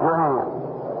Bible? Raise your hand.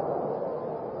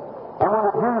 And when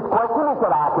the Jews questioned, he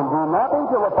said, I can do nothing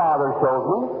till the Father shows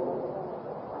me.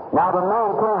 Now the man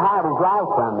can't hide his life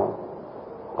from me,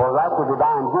 for that's a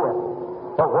divine gift.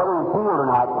 But whether he's healed or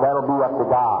not, that'll be up to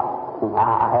God. See,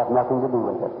 I have nothing to do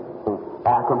with it. See,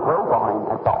 I can pray for him,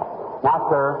 that's all. Now,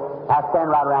 sir, I stand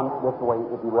right around this way,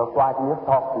 if you will, so I can just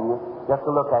talk to you, just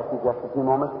to look at you just a few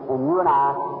moments, and you and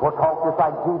I will talk just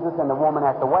like Jesus and the woman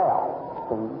at the well.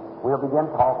 See, we'll begin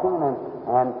talking,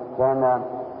 and then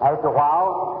after a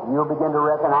while, you'll begin to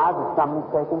recognize that something's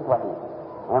taking place.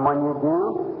 And when you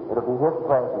do, it'll be His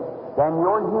presence. Then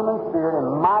your human spirit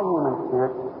and my human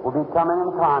spirit will be coming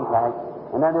in contact,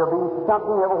 and then there'll be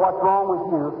something ever what's wrong with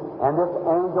you, and this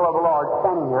angel of the Lord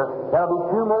standing here, there'll be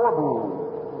two more beings.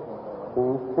 See,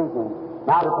 speaking.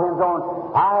 Now it depends on,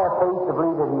 I have faith to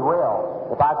believe that He will.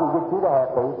 If I can get you to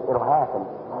have faith, it'll happen.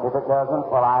 If it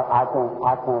doesn't, well, I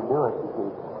can't do it, you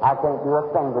see. I can't do a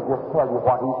thing but just tell you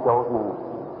what He shows me.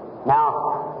 Now,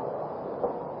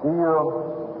 do you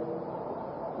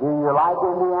like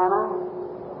Indiana?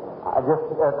 Just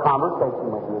a conversation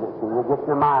with you, see. You get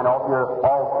your mind off. You're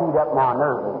all keyed up now,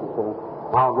 nervous, you see.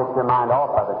 I'll get your mind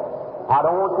off of it. I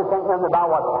don't want you to think nothing about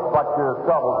what your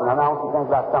troubles are. I want you to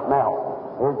think about something else.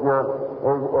 Do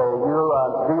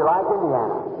you like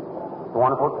Indiana? It's a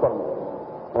wonderful state.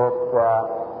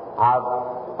 I've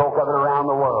spoke of it around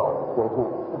the world.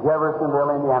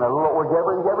 Jeffersonville, Indiana. Was you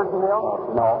ever in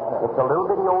Jeffersonville? No. It's a little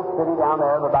bitty old city down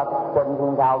there of about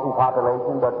 17,000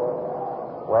 population, but,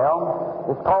 well,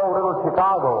 it's called Little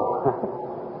Chicago.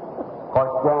 Of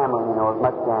course, gambling, there's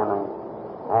much gambling.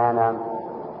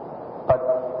 But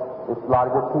a lot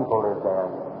of good people live there.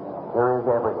 There is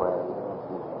everywhere.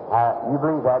 You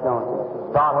believe that, don't you?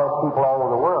 God has people all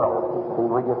over the world. See,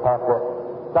 we just have to,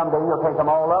 someday He'll take them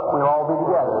all up and we'll all be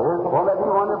together. Won't that be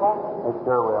wonderful? It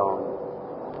sure will.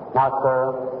 Now,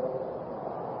 sir,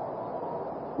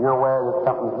 you're aware that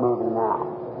something's moving now.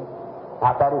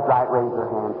 Now, if that is right, raise your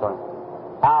hand, sir.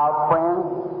 Now, friends,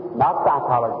 not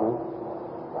psychology.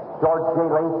 George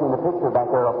J. Lacey in the picture back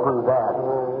there will prove that.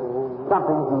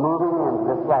 Something's moving into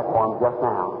this platform just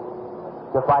now.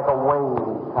 Just like a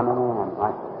wave coming in.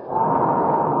 Like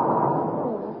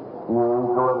the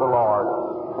angel of the Lord,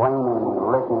 flaming,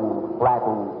 licking,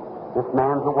 flapping. This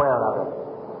man's aware of it.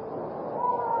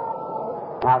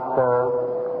 Now, sir,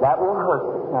 that will hurt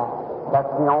you. That's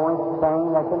the only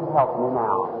thing that can help you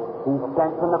now. He's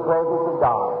sent from the presence of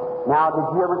God. Now, did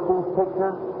you ever see his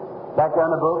picture? Back there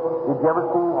in the book, did you ever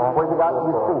see where you got it?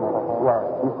 You've seen it.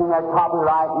 Yes. You've seen that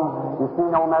copyright. You've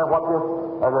seen on there what this,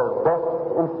 the best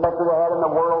inspector they had in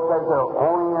the world says the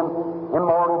only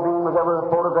immortal being was ever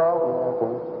photographed.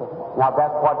 Okay. Now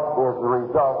that's what is the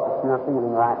result that you're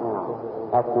feeling right now.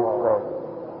 That's His presence.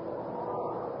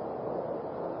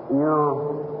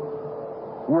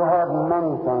 You have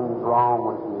many things wrong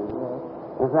with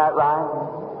you. Isn't that right?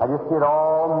 I just see it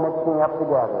all mixing up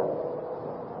together.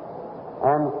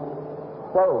 And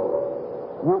say,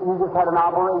 you just had an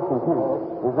operation too.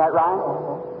 Is that right?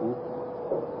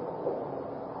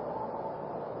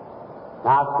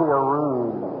 Now I see a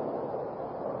room.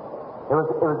 It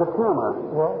was a tumor.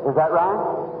 Is that right?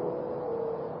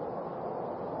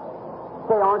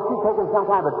 Say, aren't you taking some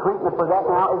kind of a treatment for that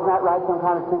now? Isn't that right? Some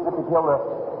kind of treatment to kill the...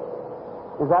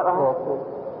 Is that right?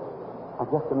 Yes.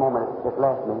 Just a moment. It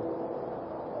left me.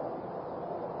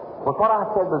 Was what I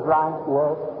said was right?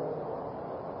 Yes.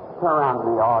 Turn around to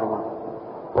the audience.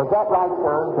 Was that right,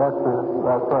 sir? Yes, sir.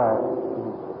 That's right.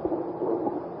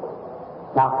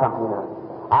 Now come here.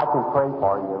 I can pray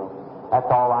for you. That's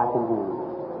all I can do.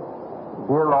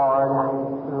 Dear Lord,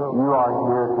 you are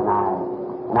here tonight,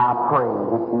 and I pray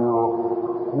that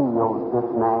you'll heal this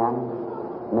man.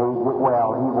 May he get well.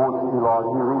 He wants to, Lord.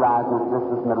 He realizes this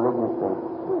is malignancy,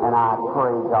 and I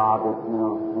pray, God, that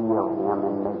you heal him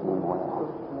and make him well.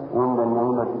 In the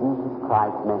name of Jesus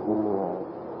Christ, may he live.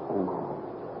 Amen.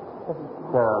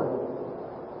 Sir,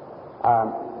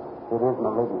 it is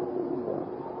malignancy.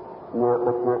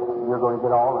 But you're going to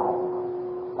get all right.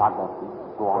 God bless you.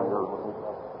 Go on your way.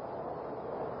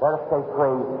 Let us say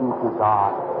praise be to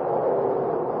God.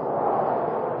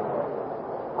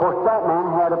 Of course, that man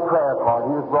had a prayer card.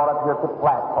 He was brought up here to the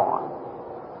platform.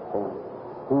 See?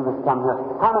 He was come here.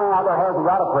 How many out there hasn't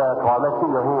got a prayer card? Let's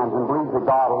see your hands and believe that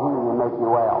God will heal you and make you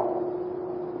well.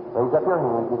 Raise up your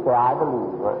hands and say, I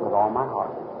believe with all my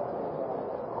heart.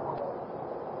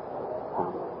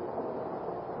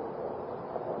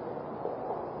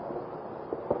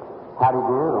 How do you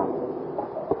do?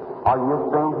 Are you a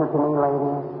stranger to me,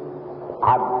 lady?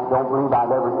 I don't believe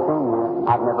I've ever seen you.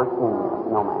 I've never seen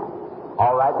you. No, ma'am.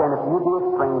 All right, then, if you be a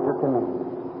stranger to me,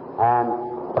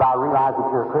 but I realize that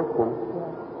you're a Christian.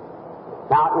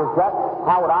 Now,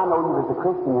 how would I know you as a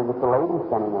Christian? You're just a lady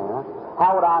standing there.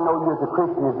 How would I know you as a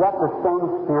Christian? Is that the same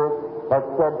Spirit that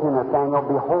said to Nathaniel,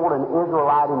 Behold, an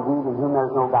Israelite indeed in whom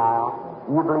there's no guile?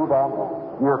 You believe that?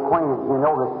 You're acquainted. You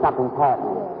know that something's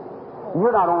happening.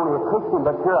 You're not only a Christian,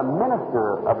 but you're a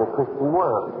minister of the Christian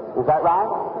Word. Is that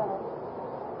right?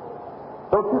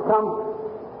 Don't you come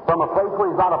from a place where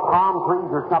there's a lot of palm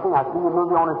trees or something? I see you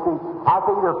moving on the street. I'll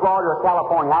say either Florida or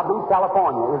California. I believe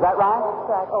California. Is that right?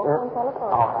 That's right. Oakland,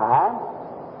 California. All right.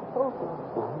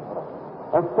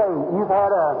 And say,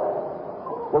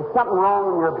 there's something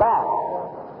wrong in your back.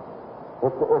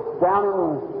 It's down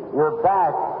in your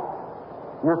back.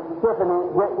 You're stiff and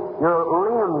your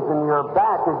limbs and your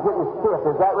back is getting stiff.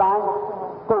 Is that right?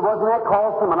 So wasn't that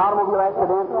caused from an automobile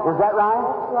accident? Is that right?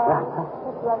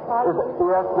 That's right.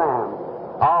 Yes, ma'am.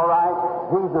 All right.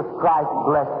 Jesus Christ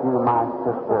bless you, my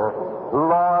sister.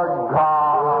 Lord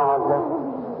God,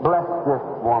 bless this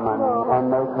woman and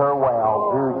make her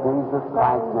well through Jesus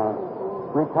Christ's name.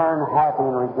 Return happy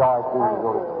and rejoicing.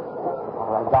 All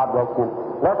right. God bless you.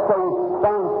 Let's say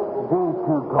thanks be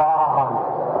to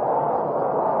God.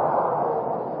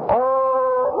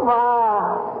 Oh, my.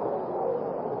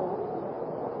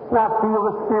 And I feel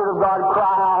the Spirit of God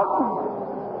cry out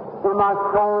in my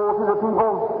soul to the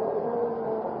people.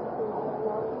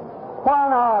 Why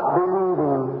not believe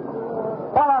Him?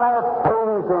 Why not have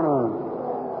faith in Him?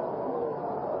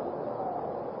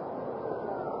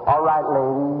 All right,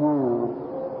 lady, you.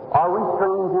 Are we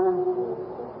strangers?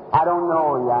 I don't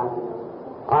know you.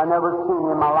 I've never seen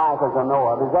you in my life as I know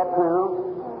of. Is that true?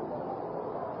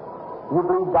 You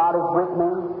believe God is with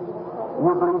me?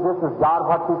 You believe this is God,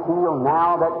 what you feel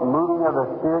now, that moving of the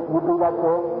Spirit? You believe that's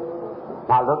it?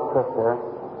 Now look, sister,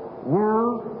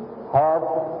 you have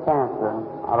cancer.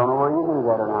 I don't know where you knew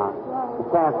that or not. The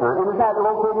cancer. And is that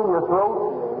located in your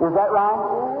throat? Is that right?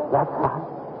 That's right.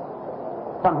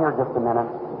 Come here just a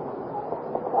minute.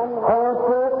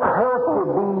 Cancer,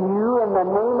 cursed be you in the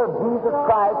name of Jesus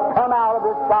Christ. Come out of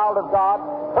this child of God.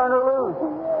 Turn her loose.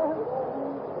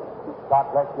 God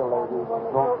bless you, lady.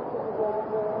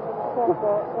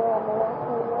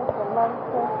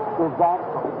 Is that?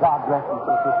 God bless you,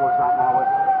 sister, right now.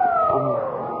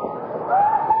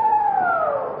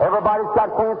 Everybody's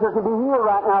got cancer to be healed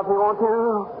right now if you want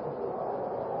to.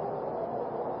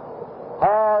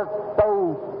 Have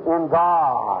faith in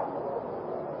God.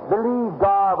 Believe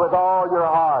God with all your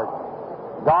heart.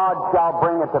 God shall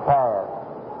bring it to pass.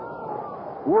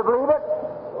 You believe it?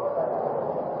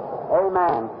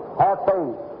 Amen. Have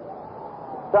faith.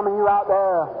 Some of you out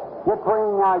there, you're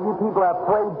praying now. You people have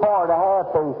prayed for to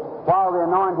have faith. While the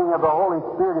anointing of the Holy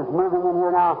Spirit is moving in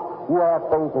here now, you have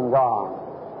faith in God.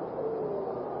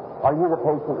 Are you the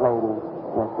patient lady?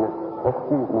 Yes, sir.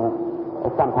 Excuse me.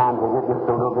 Sometimes I get just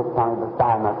a little bit funny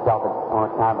beside myself on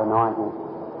a time of anointing.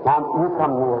 Now, you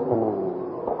come near to me.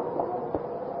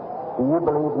 Do you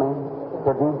believe me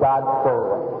to be God's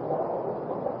servant?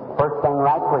 First thing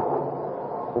right quick.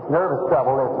 It's nervous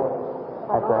trouble, isn't it?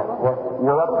 That's right. Yes,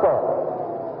 you're upset.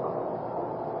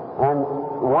 And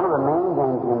one of the main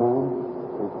things you need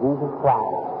is Jesus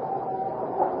Christ.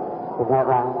 Isn't that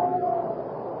right?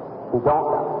 You can't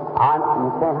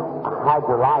hide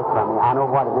your life from me. I know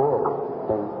what it is.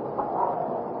 See?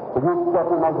 Would you accept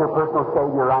Him as your personal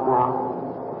Savior right now?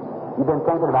 You've been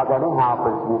thinking about that anyhow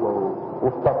for a few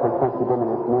days, especially since you've been in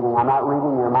this meeting. I'm not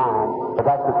reading your mind, but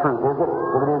that's the truth, is it?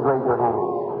 If it is, raise your hand.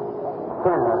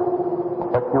 Sinner,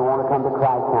 but you want to come to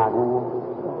Christ now, do you?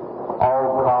 Oh,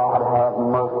 God, have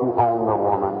mercy on the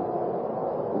woman.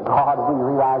 God, if He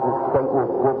realizes Satan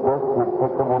has did this, He'd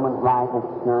take the woman's life as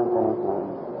sure as anything.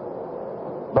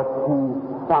 But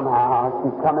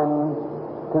she's coming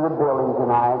to the building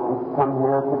tonight. She's come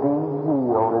here to be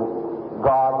healed. And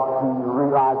God, she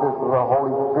realizes the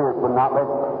Holy Spirit would not let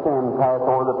sin pass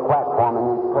over the platform in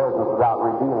His presence without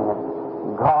revealing it.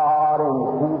 God, in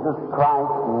Jesus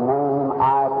Christ's name,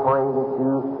 I pray that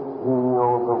you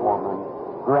heal the woman.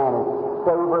 Grant it.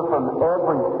 Save her from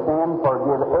every sin.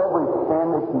 Forgive every sin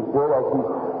that she did as she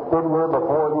stood here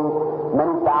before these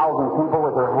many thousand people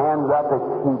with her hands up as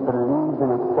she believes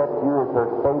and accepts you as her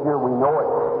Savior. We know it.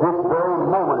 This very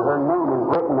moment, her name is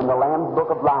written in the Lamb's Book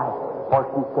of Life. For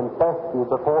she confessed you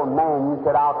before man. You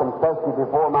said, I'll confess you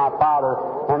before my Father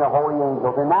and the holy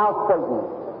angels. And now, Satan,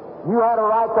 you had a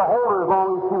right to hold her as long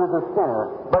as she was a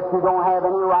sinner, but you don't have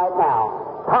any right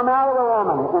now. Come out of the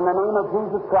woman in the name of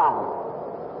Jesus Christ.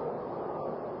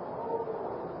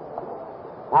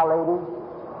 Now, lady,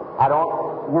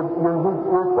 you're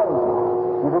saved.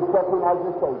 You've accepted Him as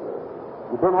your Savior.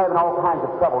 You've been having all kinds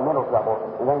of trouble, mental trouble,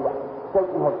 and then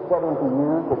Satan has set into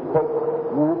you to take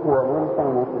you to an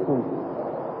insane institution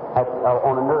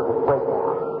on a nervous breakdown.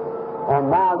 And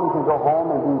now you can go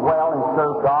home and be well and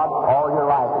serve God all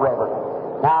your life forever.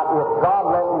 Now, if God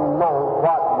let me know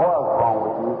what was wrong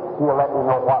with you, He'll let me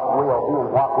know what will be and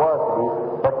what was to be.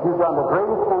 But you've done the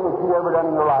greatest thing that you ever done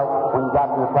in your life when you got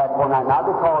to the platform tonight. Not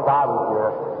because I was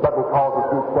there, but because that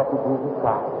you accepted Jesus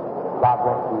Christ. God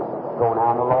bless you. Go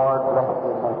now, the Lord bless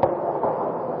you.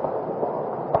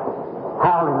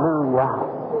 Hallelujah.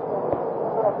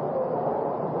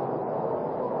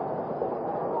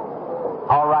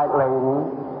 All right, lady.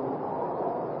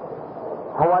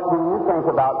 What do you think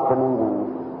about the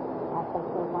meeting?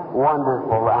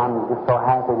 Wonderful. I'm just so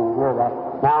happy to hear that.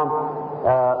 Now,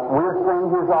 we're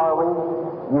strangers, are we?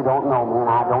 You don't know me,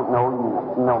 and I don't know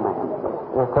you. No, ma'am.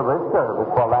 It's a good service.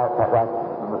 Well,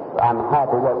 I'm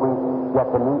happy that we get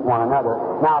to meet one another.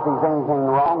 Now, if there's anything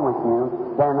wrong with you,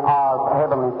 then our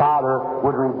Heavenly Father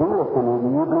would reveal it to me. Do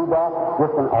you believe that?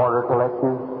 Just in order to let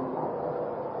you...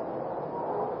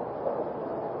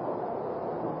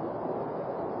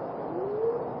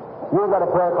 You ain't got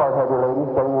a prayer card, have you, lady,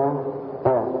 sitting here?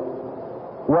 Yeah.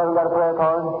 You haven't got a prayer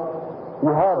card?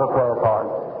 You have a prayer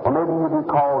card. Well, maybe you'll be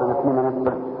called in a few minutes,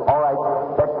 but all right,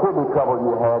 that kidney trouble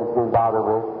you had is being bothered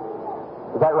with.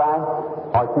 Is that right?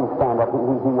 Or you can stand up. He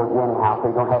heals you anyhow, so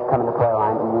you don't have to come in the prayer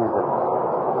line to use it.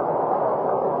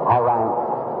 All right.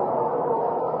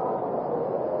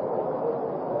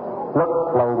 Look,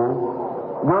 lady,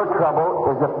 your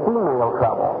trouble is a female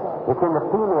trouble. It's in the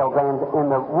female gland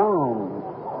in the womb.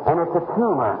 And it's a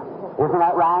tumor. Isn't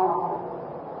that right?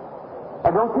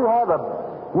 And don't you have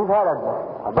you've had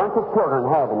a bunch of children,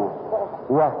 haven't you?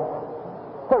 Yes.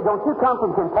 Say, don't you come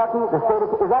from Kentucky, the state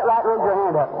of... Is that right? Raise your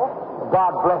hand up.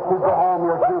 God bless you. Go home.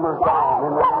 Your tumor's gone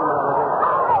in the name of the Lord.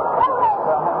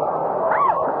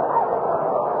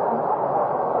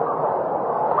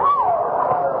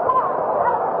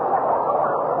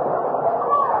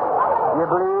 You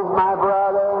believe, my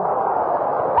brother,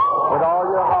 with all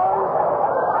your heart?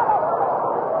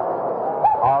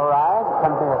 All right,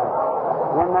 come here.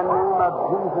 In the name of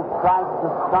Jesus Christ,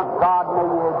 the Son of God, may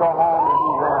you go home and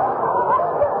be well.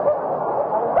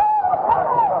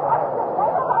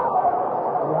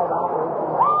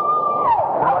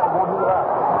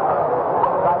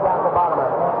 Right down the bottom of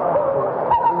it.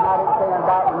 You're not even saying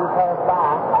that when you pass by.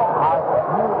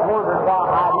 You wondered why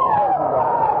I didn't tell you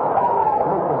that.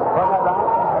 Listen, wasn't that right?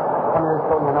 Come here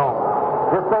so you know.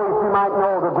 Just so that you might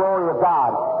know the glory of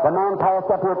God. The man passed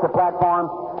up here at the platform,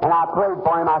 and I prayed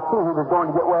for him. I knew he was going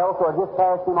to get well, so I just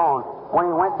passed him on. When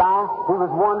he went by, he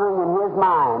was wondering in his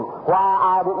mind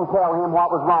why I didn't tell him what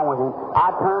was wrong with him.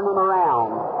 I turned him around.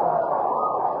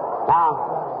 Now,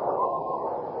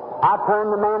 I turned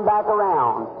the man back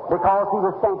around because he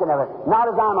was thinking of it.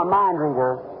 Not as I'm a mind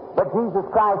reader, but Jesus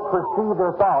Christ perceived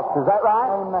their thoughts. Is that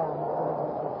right? Amen.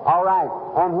 All right.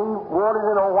 And he wanted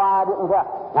to know why I didn't tell.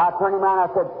 Now I turned him around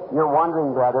and I said, you're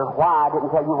wondering, brother, why I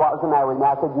didn't tell you what was the matter with me.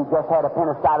 I said, you just had a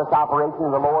appendicitis operation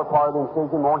in the lower part of the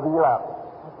incision, won't heal up.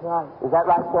 That's right. Is that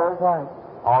right, sir? That's right.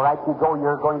 All right, you go.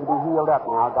 You're going to be healed up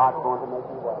now. God's going to make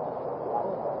you well.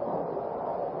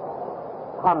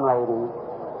 Come, lady.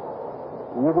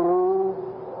 You believe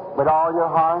with all your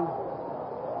heart?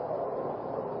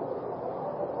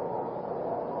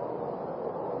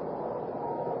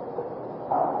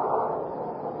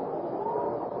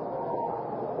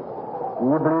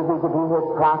 You believe he could be his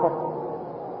prophet?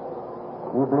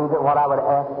 You believe that what I would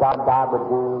ask God would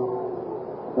do?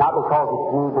 Not because it's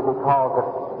me, but because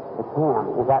it's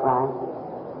him. Is that right?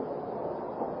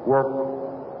 You're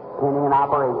pending an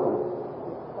operation.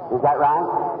 Is that right?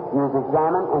 You was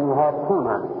examined and you have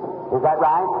tumor. Is that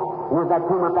right? And is that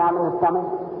tumor found in the stomach?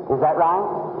 Is that right?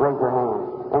 Raise your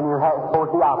hand. And you're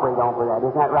supposed to be operated on for that.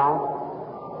 Isn't that right?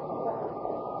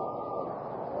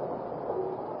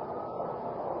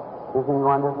 Isn't he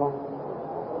wonderful?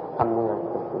 Come near,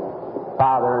 sister.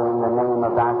 Father, in the name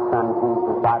of thy Son,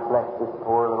 Jesus, I bless this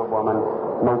poor little woman.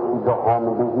 Make she go home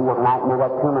and be healed tonight. May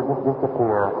that tumor just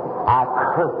disappear. I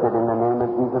curse it in the name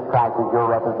of Jesus Christ as your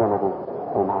representative.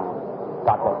 Amen.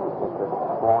 God bless you, sister.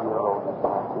 Go on your road.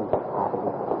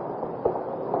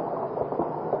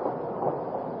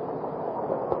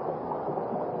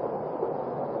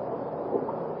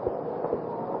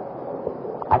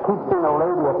 I keep seeing a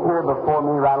lady appear before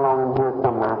me right along in here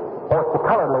somewhere. Oh, it's the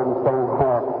colored lady saying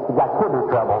she's got kidney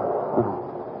trouble.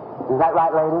 Is that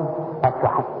right, lady? That's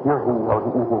right. You're healed.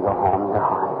 You can go home. You're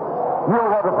fine. You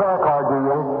don't have a prayer card, do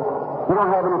you? You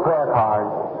don't have any prayer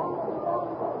cards.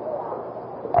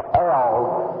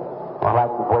 L. Well,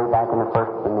 that's way back in the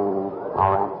first meeting.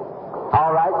 All right.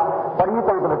 All right. What do you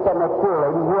think of it sitting next to you,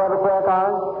 lady? You have a prayer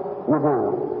card? You do.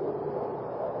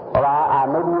 Well,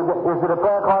 maybe you get... Is it a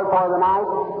prayer card for the night?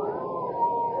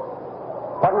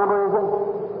 What number is it?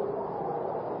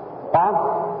 Huh?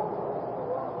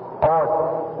 Oh,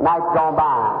 it's night's gone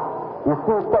by. You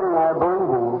see it sitting there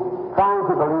believing, trying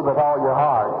to believe with all your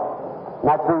heart.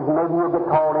 And that's the reason maybe you'll get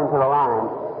called into the line.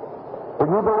 Will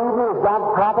you believe me as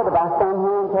God's prophet if I stand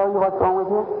here and tell you what's wrong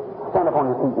with you? Stand up on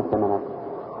your feet just a minute.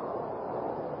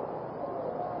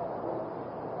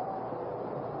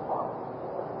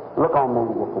 Look on me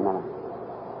just a minute.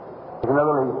 There's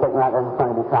another lady sitting right there in front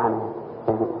of you trying to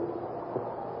see it.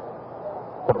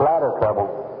 The bladder trouble.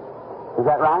 Is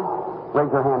that right?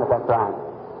 Raise your hand if that's right.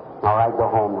 All right, go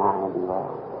home now and be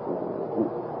well.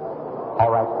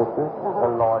 All right, sister. The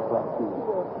Lord bless you.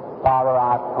 Father,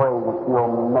 I pray that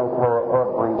you'll make her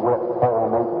every whip whole.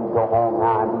 Make you go home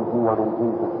now and be healed in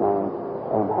Jesus' name.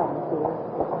 Amen.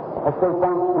 Let's say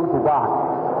thanks be to God.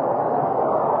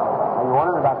 Now, you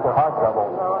wondering about your heart trouble,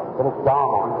 but it's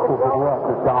gone. Yes,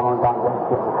 it's gone. God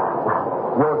bless you.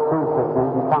 Your true sister,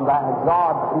 you come back and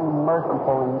God be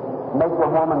merciful and make the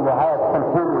woman you have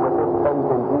continue with this faith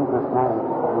in Jesus' name.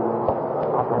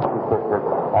 God bless you, sister.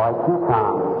 All right, you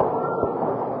come.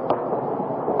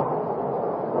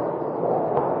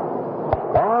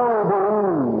 Only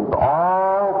believe.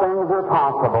 All things are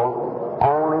possible.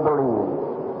 Only believe.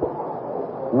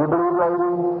 You believe,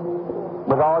 lady,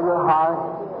 with all your heart?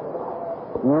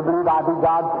 You believe I be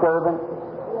God's servant?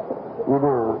 You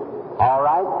do. All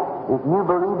right? If you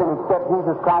believe and accept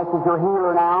Jesus Christ as your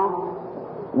healer now,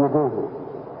 you do.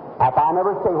 If I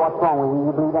never say what's wrong with you,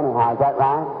 you believe anyhow. Is that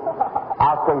right?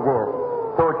 I'll say this,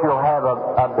 so that you'll have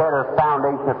a better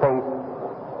foundation of faith.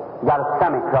 You got a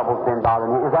stomach trouble been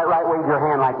bothering you. Is that right? Wave your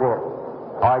hand like this.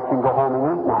 All right, you can go home and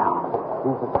eat now.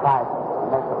 Jesus Christ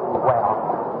makes you well.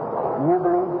 You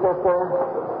believe, sister?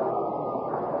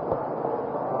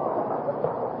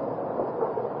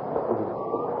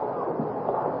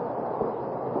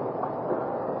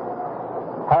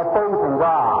 Have faith in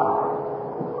God.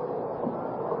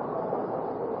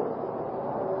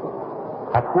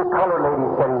 I see a colored lady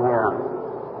sitting here.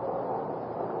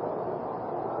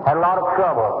 Had a lot of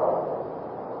trouble.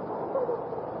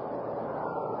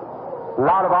 A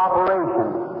lot of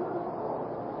operations.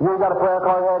 You ain't got a prayer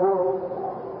card, have you?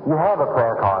 You have a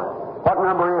prayer card. What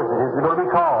number is it? Is it going to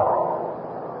be called?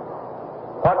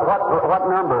 What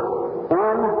number?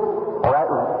 In? All right,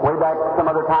 way back some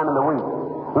other time in the week.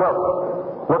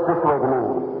 Look this way to me.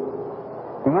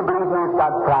 Do you believe me as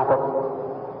God's prophet?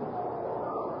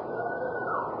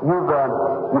 You've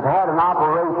had an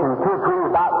operation, 2 or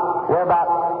 3, about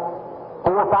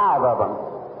 4 or 5 of them.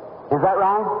 Is that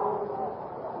right?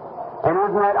 And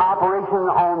isn't that operation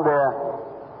on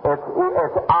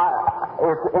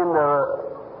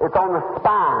it's on the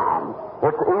spine.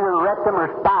 It's either rectum or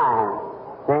spine.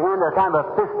 The end of kind of a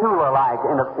fistula-like.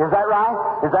 Is that right?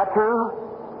 Is that true?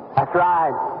 That's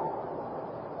right.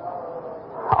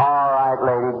 All right,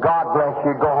 lady. God bless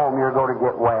you. Go home. You're going to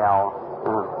get well.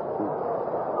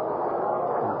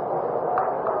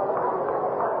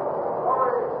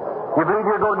 You believe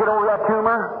you're going to get over that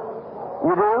tumor?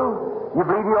 You do? You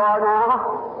believe you are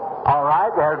now? All right,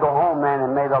 there, go home then,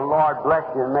 and may the Lord bless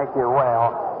you and make you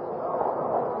well.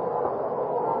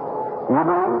 You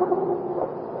believe?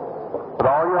 With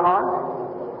all your heart?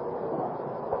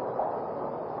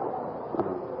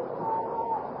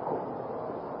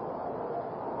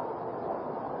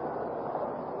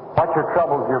 What's your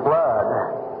troubles? Your blood.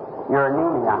 Your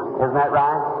anemia. Isn't that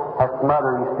right? That's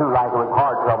mother used to like it was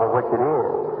heart trouble, which it is.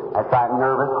 That's right,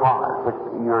 nervous heart, which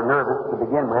you're nervous to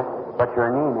begin with, but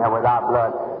you're anemia without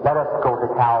blood. Let us go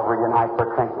to Calvary tonight for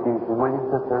transfusion. Will you,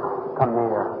 sister? Come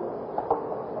near.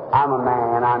 I'm a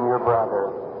man. I'm your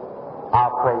brother.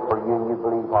 I'll pray for you, and you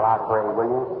believe while I pray, will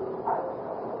you?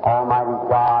 Almighty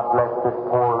God, bless this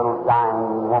poor little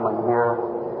dying woman here.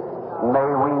 May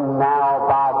we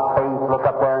now, by faith, look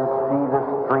up there and see the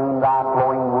stream thy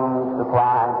flowing wounds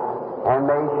supply. And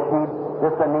may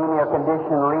this anemia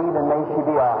condition leave, and may she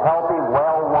be a healthy,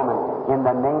 well woman in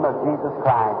the name of Jesus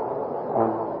Christ. And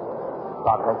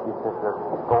God bless you, sister.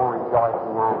 Go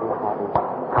rejoicing and be happy.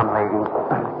 Come, lady.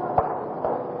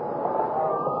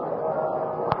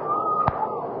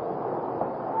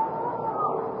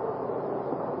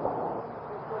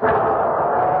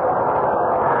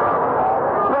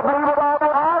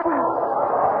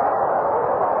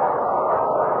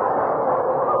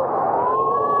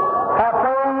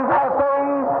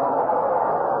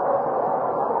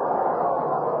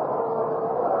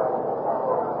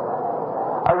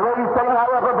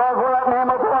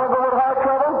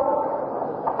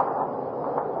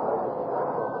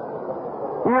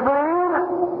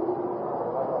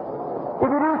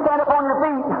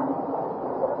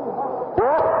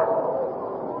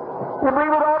 You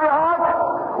believe with all your heart?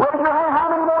 Raise your hand. How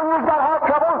many more of you got heart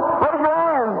trouble?